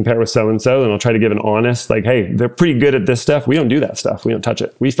 how do you compare with so-and-so? And I'll try to give an honest, like, hey, they're pretty good at this stuff. We don't do that stuff. We don't touch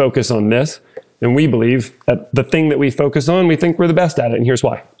it. We focus on this. And we believe that the thing that we focus on, we think we're the best at it. And here's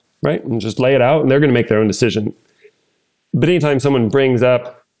why, right? And just lay it out, and they're going to make their own decision. But anytime someone brings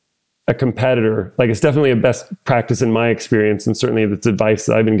up a competitor, like, it's definitely a best practice in my experience. And certainly that's advice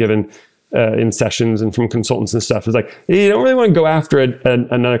that I've been given in sessions and from consultants and stuff, is like, you don't really want to go after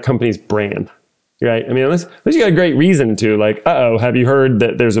another company's brand. Right. I mean, unless you got a great reason to, like, have you heard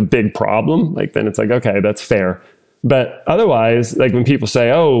that there's a big problem? Like, then it's like, okay, that's fair. But otherwise, like, when people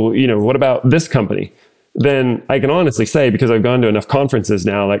say, oh, what about this company? Then I can honestly say, because I've gone to enough conferences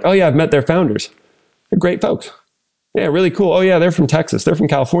now, like, oh yeah, I've met their founders. They're great folks. Yeah, really cool. Oh yeah, they're from Texas. They're from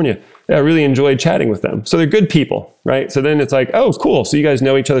California. Yeah, I really enjoyed chatting with them. So they're good people, right? So then it's like, oh, cool. So you guys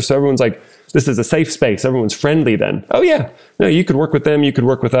know each other. So everyone's like, this is a safe space. Everyone's friendly then. Oh yeah, no, you could work with them. You could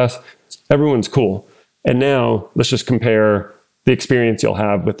work with us. Everyone's cool. And now let's just compare the experience you'll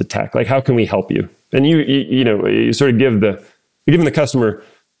have with the tech. Like, how can we help you? And you sort of you're giving the customer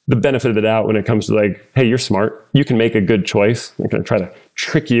the benefit of the doubt when it comes to like, hey, you're smart. You can make a good choice. I'm going to try to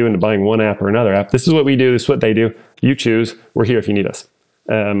trick you into buying one app or another app. This is what we do. This is what they do. You choose. We're here if you need us.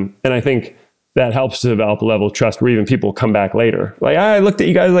 And I think that helps to develop a level of trust where even people come back later. Like, I looked at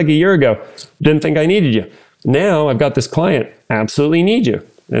you guys like a year ago. Didn't think I needed you. Now I've got this client. Absolutely need you.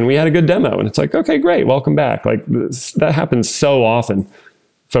 And we had a good demo. And it's like, okay, great. Welcome back. Like that happens so often.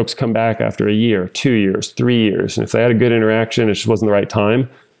 Folks come back after a year, 2 years, 3 years. And if they had a good interaction, it just wasn't the right time.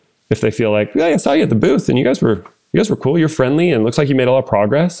 If they feel like, yeah, I saw you at the booth and you guys were cool. You're friendly and it looks like you made a lot of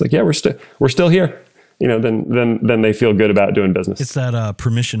progress. Like, yeah, we're still here. Then they feel good about doing business. It's that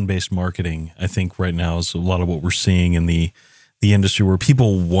permission-based marketing, I think right now is a lot of what we're seeing in the industry, where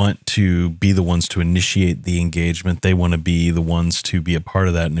people want to be the ones to initiate the engagement. They want to be the ones to be a part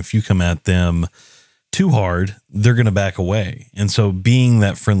of that. And if you come at them too hard, they're going to back away. And so being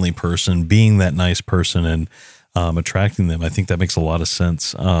that friendly person, being that nice person, and attracting them, I think that makes a lot of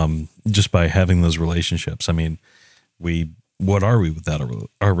sense, just by having those relationships. I mean, what are we without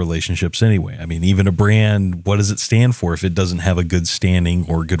our relationships anyway? I mean, even a brand, what does it stand for if it doesn't have a good standing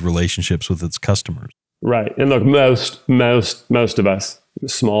or good relationships with its customers? Right. And look, most of us,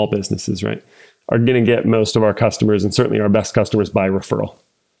 small businesses, right, are going to get most of our customers and certainly our best customers by referral.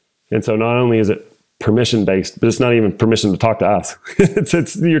 And so not only is it permission based, but it's not even permission to talk to us.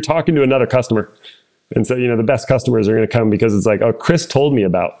 it's you're talking to another customer. And so, the best customers are going to come because it's like, oh, Chris told me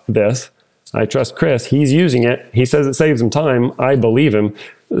about this. I trust Chris. He's using it. He says it saves him time. I believe him.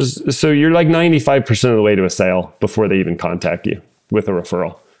 So you're like 95% of the way to a sale before they even contact you with a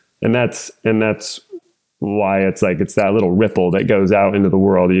referral. And that's why it's that little ripple that goes out into the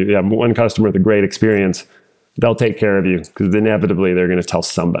world. You have one customer with a great experience. They'll take care of you because inevitably they're going to tell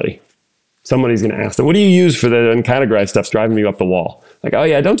somebody. Somebody's going to ask them, what do you use for the uncategorized stuff's driving me up the wall? Like, oh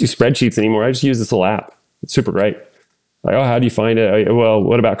yeah, I don't do spreadsheets anymore. I just use this little app. It's super great. Like, oh, how do you find it? Oh, well,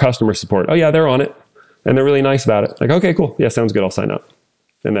 what about customer support? Oh yeah, they're on it. And they're really nice about it. Like, okay, cool. Yeah, sounds good. I'll sign up.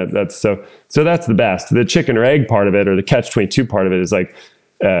 And that's so that's the best. The chicken or egg part of it, or the catch-22 part of it is like,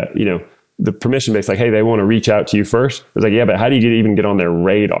 the permission based, like, hey, they want to reach out to you first. It's like, yeah, but how do you even get on their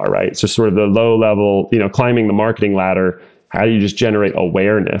radar, right? It's just sort of the low level, climbing the marketing ladder. How do you just generate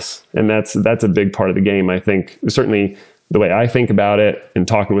awareness? And that's a big part of the game. I think certainly the way I think about it and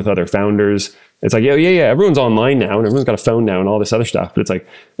talking with other founders, it's like, yeah, everyone's online now and everyone's got a phone now and all this other stuff. But it's like,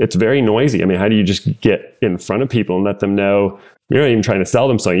 it's very noisy. I mean, how do you just get in front of people and let them know you're not even trying to sell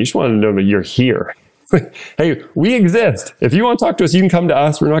them something? You just want to know that you're here. Hey, we exist. If you want to talk to us, you can come to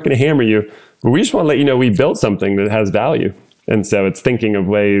us. We're not going to hammer you, but we just want to let you know we built something that has value. And so it's thinking of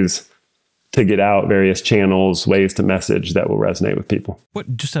ways to get out, various channels, ways to message that will resonate with people.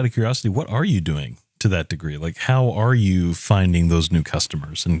 Just out of curiosity, what are you doing to that degree? Like, how are you finding those new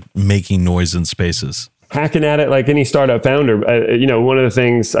customers and making noise in spaces? Hacking at it like any startup founder. One of the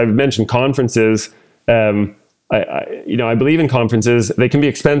things I've mentioned, conferences. I believe in conferences. They can be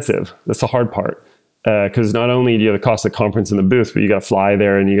expensive. That's the hard part. Because not only do you have the cost of the conference in the booth, but you got to fly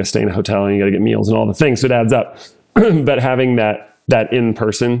there and you got to stay in a hotel and you got to get meals and all the things. So it adds up. But having that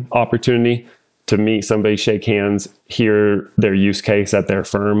in-person opportunity to meet somebody, shake hands, hear their use case at their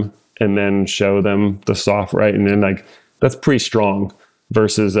firm, and then show them the software, right? And then that's pretty strong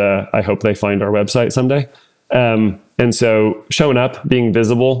versus I hope they find our website someday. And so showing up, being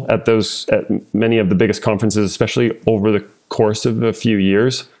visible at many of the biggest conferences, especially over the course of a few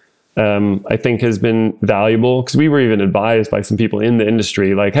years, I think has been valuable, because we were even advised by some people in the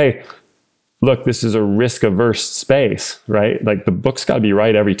industry, like, hey, look, this is a risk-averse space, right? Like the book's got to be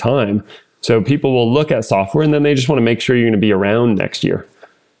right every time. So people will look at software and then they just want to make sure you're going to be around next year.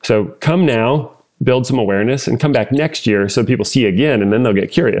 So come now, build some awareness, and come back next year so people see again, and then they'll get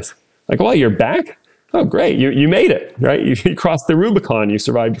curious. Like, well, you're back? Oh, great. You made it, right? You crossed the Rubicon. You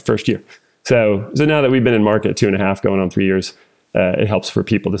survived your first year. So now that we've been in market 2.5 going on 3 years, it helps for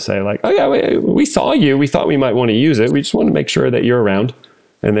people to say like, oh yeah, we saw you. We thought we might want to use it. We just want to make sure that you're around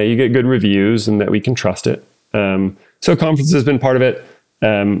and that you get good reviews and that we can trust it. So conferences has been part of it.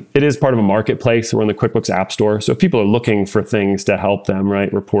 It is part of a marketplace. We're in the QuickBooks App Store. So if people are looking for things to help them,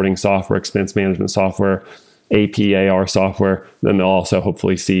 right? Reporting software, expense management software, AP/AR software, then they'll also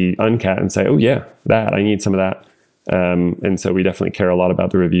hopefully see Uncat and say, oh yeah, I need some of that. And so we definitely care a lot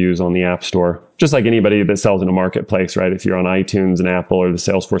about the reviews on the App Store, just like anybody that sells in a marketplace, right? If you're on iTunes and Apple or the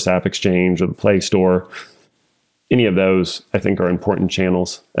Salesforce App Exchange or the Play Store, any of those I think are important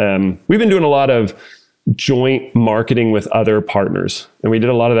channels. We've been doing a lot of joint marketing with other partners, and we did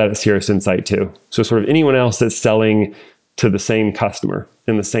a lot of that at Cirrus Insight too. So sort of anyone else that's selling to the same customer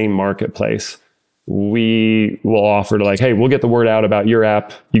in the same marketplace, we will offer to like, hey, we'll get the word out about your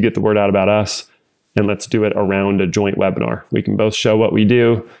app. You get the word out about us. and let's do it around a joint webinar. We can both show what we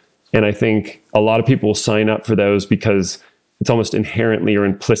do. And I think a lot of people will sign up for those because it's almost inherently or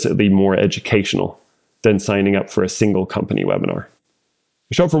implicitly more educational than signing up for a single company webinar.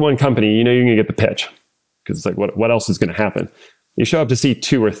 You show up for one company, you know you're going to get the pitch because it's like, what else is going to happen? You show up to see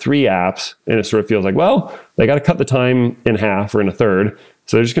 2 or 3 apps and it sort of feels like, well, they got to cut the time in half or in a third.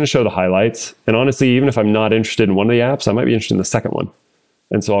 So they're just going to show the highlights. And honestly, even if I'm not interested in one of the apps, I might be interested in the second one.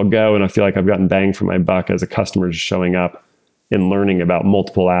 And so I'll go and I feel like I've gotten bang for my buck as a customer just showing up and learning about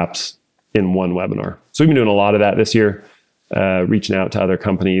multiple apps in one webinar. So we've been doing a lot of that this year, reaching out to other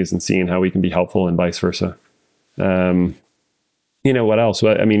companies and seeing how we can be helpful and vice versa. What else?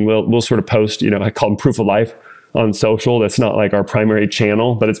 I mean, we'll sort of post, I call them proof of life on social. That's not like our primary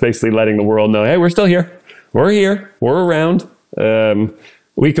channel, but it's basically letting the world know, hey, we're still here. We're here. We're around.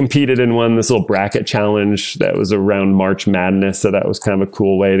 We competed in this little bracket challenge that was around March Madness. So that was kind of a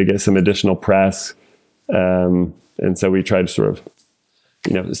cool way to get some additional press. And so we tried to sort of,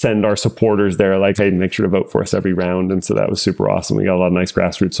 send our supporters there like, hey, make sure to vote for us every round. And so that was super awesome. We got a lot of nice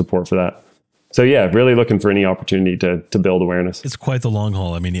grassroots support for that. So yeah, really looking for any opportunity to build awareness. It's quite the long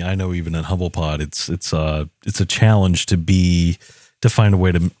haul. I mean, I know even at HumblePod, it's a challenge to find a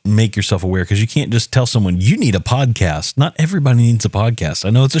way to make yourself aware, because you can't just tell someone you need a podcast. Not everybody needs a podcast. I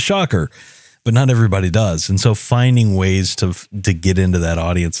know it's a shocker, but not everybody does. And so finding ways to get into that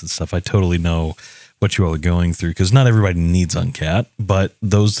audience and stuff, I totally know what you all are going through, because not everybody needs Uncat, but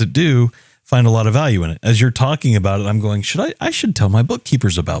those that do find a lot of value in it. As you're talking about it, I'm going, I should tell my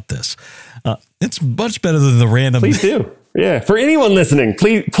bookkeepers about this. It's much better than the random. Please do. Yeah. For anyone listening,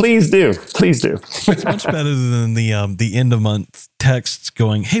 please do. Please do. It's much better than the end of month texts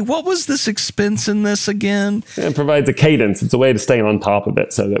going, hey, what was this expense in this again? It provides a cadence. It's a way to stay on top of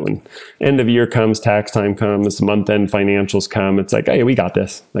it so that when end of year comes, tax time comes, month end financials come, it's like, hey, we got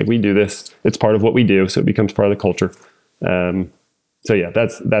this. Like, we do this. It's part of what we do. So it becomes part of the culture. So yeah,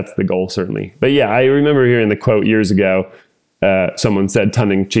 that's the goal, certainly. But yeah, I remember hearing the quote years ago. Someone said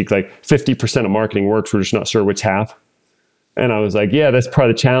tongue in cheek, like 50% of marketing works. We're just not sure which half. And I was like, yeah, that's part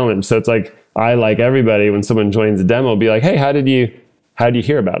of the challenge. So it's like, I, like everybody, when someone joins a demo, be like, hey, how did you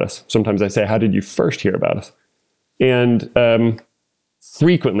hear about us? Sometimes I say, how did you first hear about us? And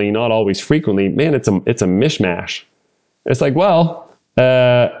frequently, not always frequently, man, it's a mishmash. It's like, well,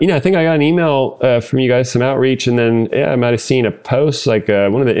 I think I got an email from you guys, some outreach, and then I might have seen a post, like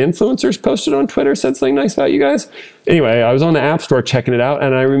one of the influencers posted on Twitter, said something nice about you guys. Anyway, I was on the App Store checking it out,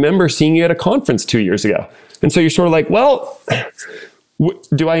 and I remember seeing you at a conference 2 years ago. And so you're sort of like, well,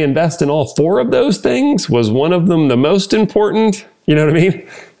 do I invest in all 4 of those things? Was one of them the most important? You know what I mean?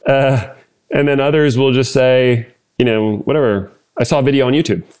 And then others will just say, whatever, I saw a video on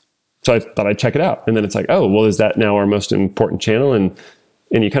YouTube, so I thought I'd check it out. And then it's like, oh, well, is that now our most important channel? And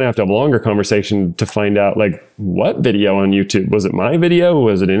you kind of have to have a longer conversation to find out, like, what video on YouTube? Was it my video?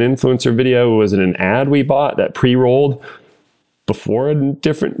 Was it an influencer video? Was it an ad we bought that pre-rolled before a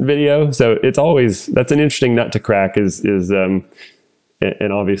different video? So it's always, that's an interesting nut to crack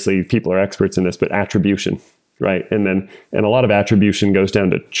and obviously people are experts in this, but attribution, right? And a lot of attribution goes down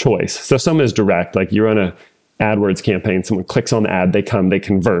to choice. So some is direct, like you run a AdWords campaign, someone clicks on the ad, they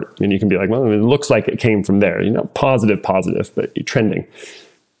convert, and you can be like, well, it looks like it came from there, positive, but you're trending.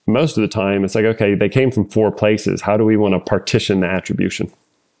 Most of the time it's like, okay, they came from 4 places. How do we want to partition the attribution?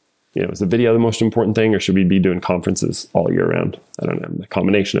 Is the video the most important thing, or should we be doing conferences all year round? I don't know, a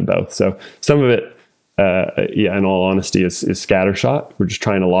combination of both. So some of it, in all honesty, is scattershot. We're just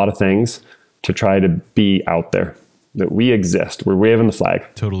trying a lot of things to try to be out there, that we exist. We're waving the flag.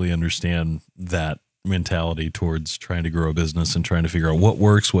 Totally understand that mentality towards trying to grow a business and trying to figure out what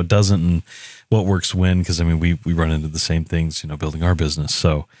works, what doesn't, and what works when. Because I mean, we run into the same things, building our business.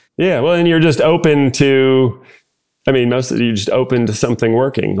 So yeah, well, and you're just open to. I mean, most of you just open to something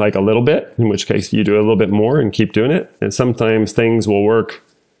working, like a little bit, in which case you do a little bit more and keep doing it. And sometimes things will work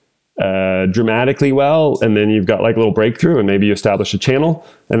dramatically well, and then you've got like a little breakthrough, and maybe you establish a channel,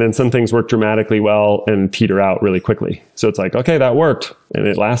 and then some things work dramatically well and peter out really quickly. So it's like, okay, that worked, and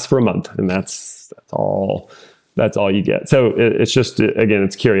it lasts for a month, and that's all you get. So it's just, again,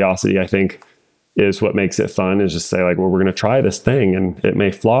 it's curiosity, I think, is what makes it fun, is just say like, well, we're going to try this thing, and it may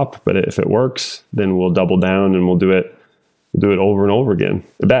flop, but if it works, then we'll double down and we'll do it over and over again.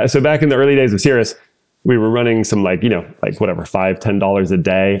 So back in the early days of Cirrus, we were running some like whatever, $5, $10 a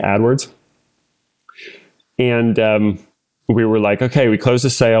day AdWords. And we were like, okay, we closed the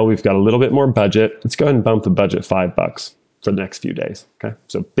sale. We've got a little bit more budget. Let's go ahead and bump the budget $5 for the next few days. Okay.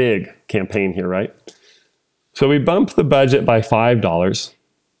 So big campaign here, right? So we bump the budget by $5.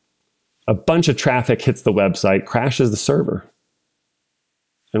 A bunch of traffic hits the website, crashes the server.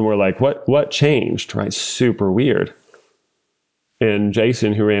 And we're like, what changed? Right? Super weird. And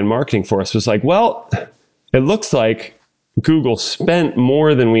Jason, who ran marketing for us, was like, well, it looks like Google spent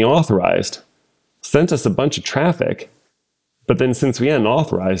more than we authorized, sent us a bunch of traffic, but then since we hadn't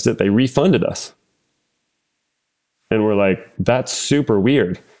authorized it, they refunded us. And we're like, that's super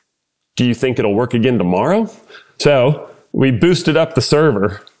weird. Do you think it'll work again tomorrow? So we boosted up the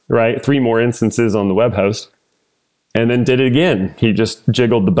server, right? 3 more instances on the web host, and then did it again. He just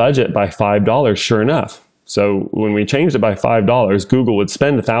jiggled the budget by $5, sure enough. So when we changed it by $5, Google would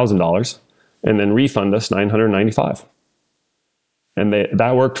spend $1,000 and then refund us $995. And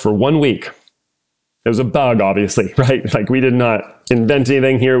that worked for 1 week. It was a bug, obviously, right? Like, we did not invent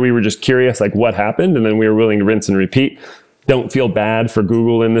anything here. We were just curious, like, what happened? And then we were willing to rinse and repeat. Don't feel bad for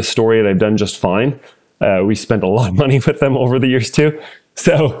Google in this story. They've done just fine. We spent a lot of money with them over the years too.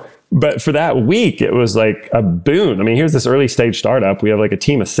 So, but for that week, it was like a boon. I mean, here's this early stage startup. We have like a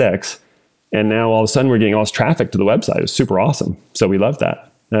team of 6. And now all of a sudden we're getting all this traffic to the website. It was super awesome. So we love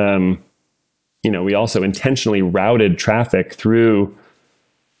that. We also intentionally routed traffic through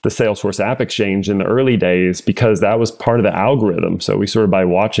the Salesforce App Exchange in the early days because that was part of the algorithm. So we sort of, by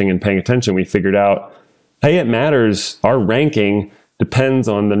watching and paying attention, we figured out, hey, it matters. Our ranking depends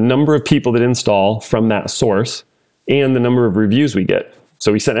on the number of people that install from that source and the number of reviews we get.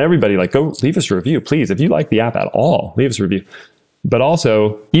 So we sent everybody like, go leave us a review, please. If you like the app at all, leave us a review. But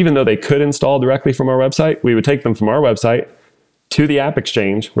also, even though they could install directly from our website, we would take them from our website to the App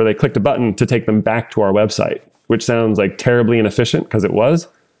Exchange where they clicked a button to take them back to our website, which sounds like terribly inefficient because it was,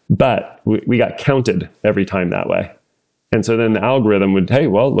 but we got counted every time that way. And so then the algorithm would, hey,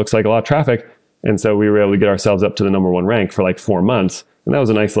 well, it looks like a lot of traffic. And so we were able to get ourselves up to the #1 rank for like 4 months. And that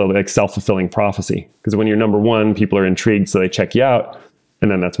was a nice little like self-fulfilling prophecy, because when you're #1, people are intrigued, so they check you out. And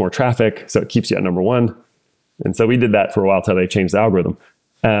then that's more traffic, so it keeps you at #1. And so we did that for a while till they changed the algorithm.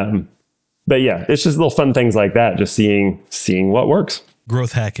 But yeah, it's just little fun things like that, just seeing what works.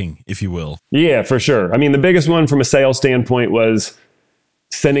 Growth hacking, if you will. Yeah, for sure. I mean, the biggest one from a sales standpoint was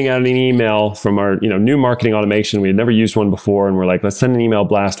sending out an email from our new marketing automation. We had never used one before, and we're like, let's send an email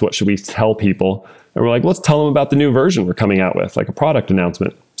blast. What should we tell people? And we're like, let's tell them about the new version we're coming out with, like a product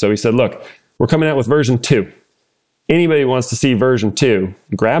announcement. So we said, look, we're coming out with version 2. Anybody who wants to see version 2,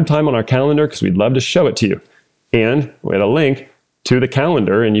 grab time on our calendar because we'd love to show it to you. And we had a link to the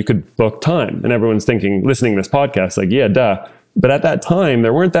calendar and you could book time. And everyone's thinking, listening to this podcast, like, yeah, duh. But at that time,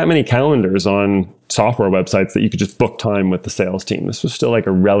 there weren't that many calendars on software websites that you could just book time with the sales team. This was still like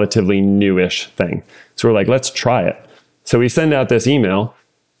a relatively newish thing. So we're like, let's try it. So we send out this email,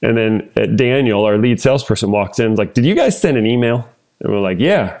 and then Daniel, our lead salesperson, walks in, like, did you guys send an email? And we're like,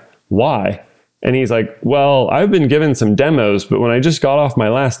 yeah, why? And he's like, well, I've been given some demos, but when I just got off my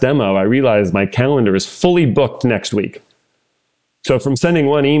last demo, I realized my calendar is fully booked next week. So from sending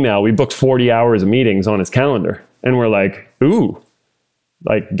one email, we booked 40 hours of meetings on his calendar. And we're like, ooh,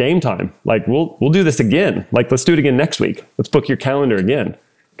 like game time. Like we'll do this again. Like, let's do it again next week. Let's book your calendar again.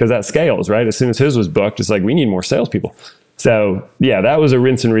 Because that scales, right? As soon as his was booked, it's like, we need more salespeople. So yeah, that was a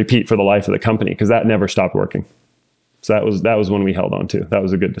rinse and repeat for the life of the company, because that never stopped working. So that was one we held on to. That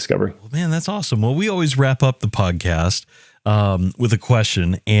was a good discovery. Well, man, that's awesome. Well, we always wrap up the podcast with a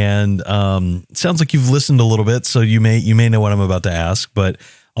question, and it sounds like you've listened a little bit, so you may know what I'm about to ask. But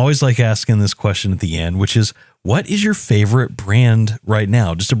I always like asking this question at the end, which is, what is your favorite brand right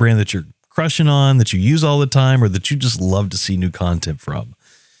now? Just a brand that you're crushing on, that you use all the time, or that you just love to see new content from?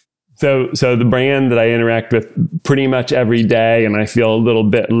 So the brand that I interact with pretty much every day, and I feel a little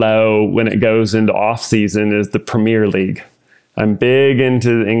bit low when it goes into off season, is the Premier League. I'm big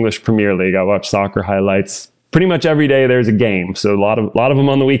into the English Premier League. I watch soccer highlights pretty much every day. There's a game. So a lot of them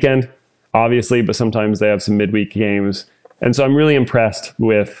on the weekend, obviously, but sometimes they have some midweek games. And so I'm really impressed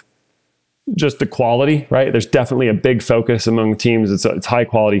with just the quality, right? There's definitely a big focus among teams. It's high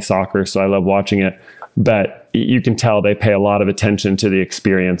quality soccer, so I love watching it. But you can tell they pay a lot of attention to the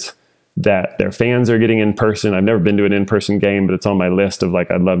experience that their fans are getting in person. I've never been to an in-person game, but it's on my list of like,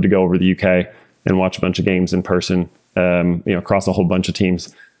 I'd love to go over to the UK and watch a bunch of games in person, across a whole bunch of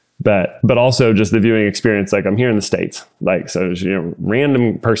teams. But also just the viewing experience. Like, I'm here in the States, like, so there's,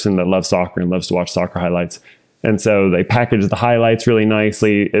 random person that loves soccer and loves to watch soccer highlights. And so they package the highlights really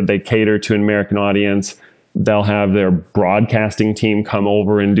nicely. They cater to an American audience. They'll have their broadcasting team come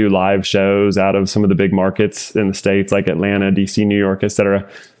over and do live shows out of some of the big markets in the States, like Atlanta, DC, New York, etc.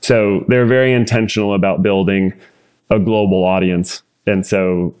 So they're very intentional about building a global audience. And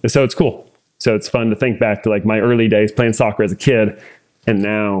so it's cool. So it's fun to think back to like my early days playing soccer as a kid, and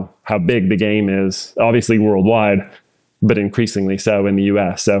now how big the game is, obviously worldwide, but increasingly so in the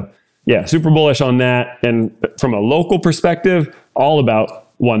US. So yeah, super bullish on that. And from a local perspective, all about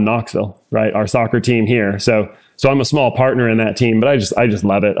One Knoxville, right? Our soccer team here. So I'm a small partner in that team, but I just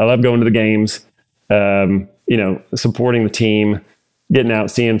love it. I love going to the games, supporting the team, getting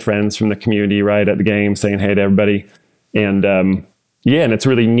out, seeing friends from the community, right, at the game, saying hey to everybody. And and it's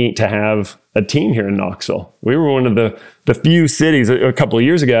really neat to have a team here in Knoxville. We were one of the few cities a couple of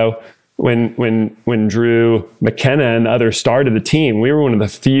years ago when Drew McKenna and others started the team. We were one of the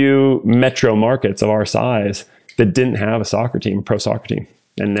few metro markets of our size that didn't have a soccer team, a pro soccer team.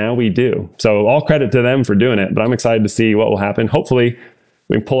 And now we do. So all credit to them for doing it, but I'm excited to see what will happen. Hopefully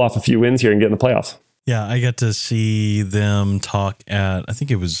we can pull off a few wins here and get in the playoffs. Yeah, I got to see them talk at, I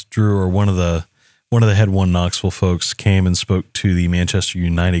think it was Drew or one of the head One Knoxville folks came and spoke to the Manchester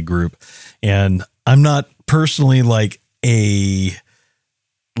United group. And I'm not personally like a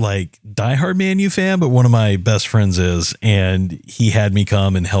diehard Man U fan, but one of my best friends is, and he had me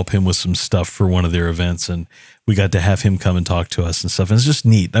come and help him with some stuff for one of their events. And we got to have him come and talk to us and stuff. And it's just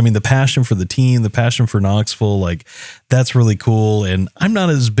neat. I mean, the passion for the team, the passion for Knoxville, like that's really cool. And I'm not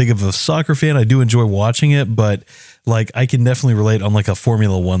as big of a soccer fan. I do enjoy watching it, but like I can definitely relate on like a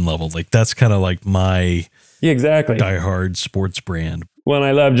Formula One level. Like that's kind of like my diehard sports brand. Well, and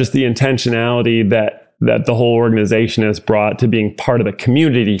I love just the intentionality that the whole organization has brought to being part of the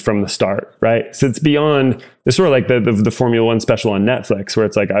community from the start, right? So it's beyond, it's sort of like the Formula One special on Netflix, where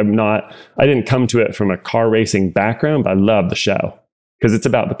it's like, I didn't come to it from a car racing background, but I love the show because it's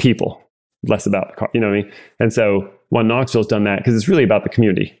about the people, less about the car, you know what I mean? And so One Knoxville's done that because it's really about the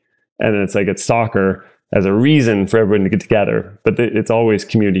community. And then it's like, it's soccer as a reason for everyone to get together, but it's always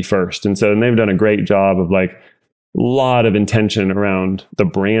community first. And so they've done a great job of like, lot of intention around the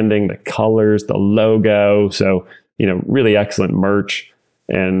branding, the colors, the logo. So, really excellent merch,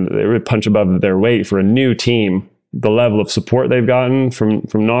 and they really punch above their weight for a new team. The level of support they've gotten from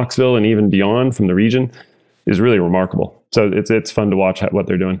Knoxville and even beyond from the region is really remarkable. So it's fun to watch what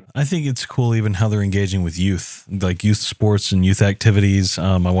they're doing. I think it's cool even how they're engaging with youth, like youth sports and youth activities.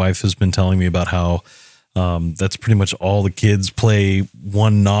 My wife has been telling me about how that's pretty much all the kids play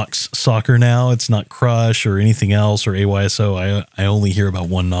One Knox soccer now. It's not Crush or anything else or AYSO. I only hear about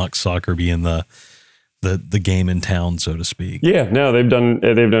One Knox soccer being the game in town, so to speak. Yeah, no, they've done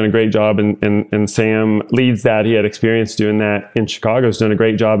a great job, and Sam leads that. He had experience doing that in Chicago. He's done a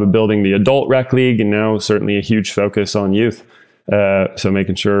great job of building the adult rec league, and now certainly a huge focus on youth. So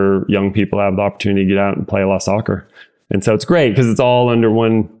making sure young people have the opportunity to get out and play a lot of soccer. And so it's great because it's all under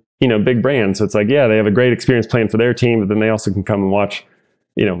one big brand. So it's like, yeah, they have a great experience playing for their team, but then they also can come and watch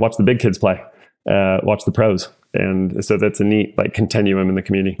the big kids play, watch the pros. And so that's a neat continuum in the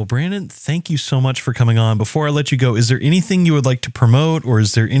community. Well, Brandon, thank you so much for coming on. Before I let you go, is there anything you would like to promote, or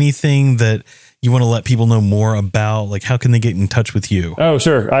is there anything that you want to let people know more about? Like, how can they get in touch with you? Oh,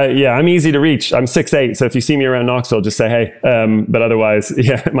 sure. I'm easy to reach. I'm 6'8". So if you see me around Knoxville, just say, hey. But otherwise,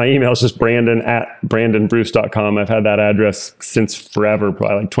 my email is just brandon@brandonbruce.com. I've had that address since forever,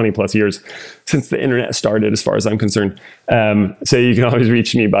 probably like 20 plus years since the internet started, as far as I'm concerned. So you can always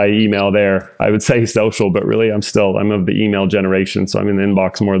reach me by email there. I would say social, but really I'm of the email generation. So I'm in the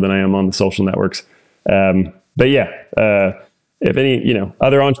inbox more than I am on the social networks. But yeah, if any,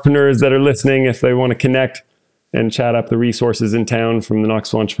 other entrepreneurs that are listening, if they want to connect and chat up the resources in town, from the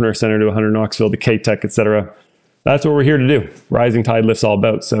Knoxville Entrepreneur Center to 100 Knoxville to K-Tech, et cetera, that's what we're here to do. Rising tide lifts all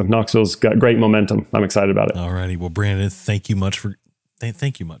boats. So Knoxville's got great momentum. I'm excited about it. All righty. Well, Brandon, thank you much.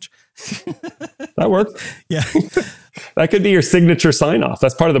 That worked. Yeah. That could be your signature sign off.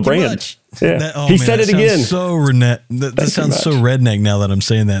 That's part of the brand. Yeah. He said it again. So that sounds so redneck now that I'm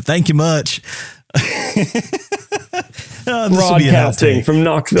saying that. Thank you much. Broadcasting from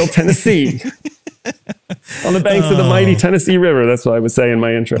Knoxville, Tennessee, on the banks of the mighty Tennessee River. That's what I would say in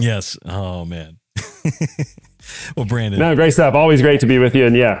my intro. Yes. Oh man. Well, Brandon. No, great stuff. Always great to be with you.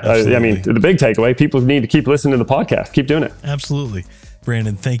 And yeah, I mean, the big takeaway: people need to keep listening to the podcast. Keep doing it. Absolutely,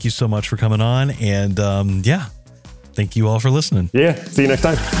 Brandon. Thank you so much for coming on, and thank you all for listening. Yeah. See you next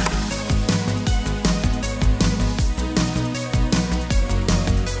time.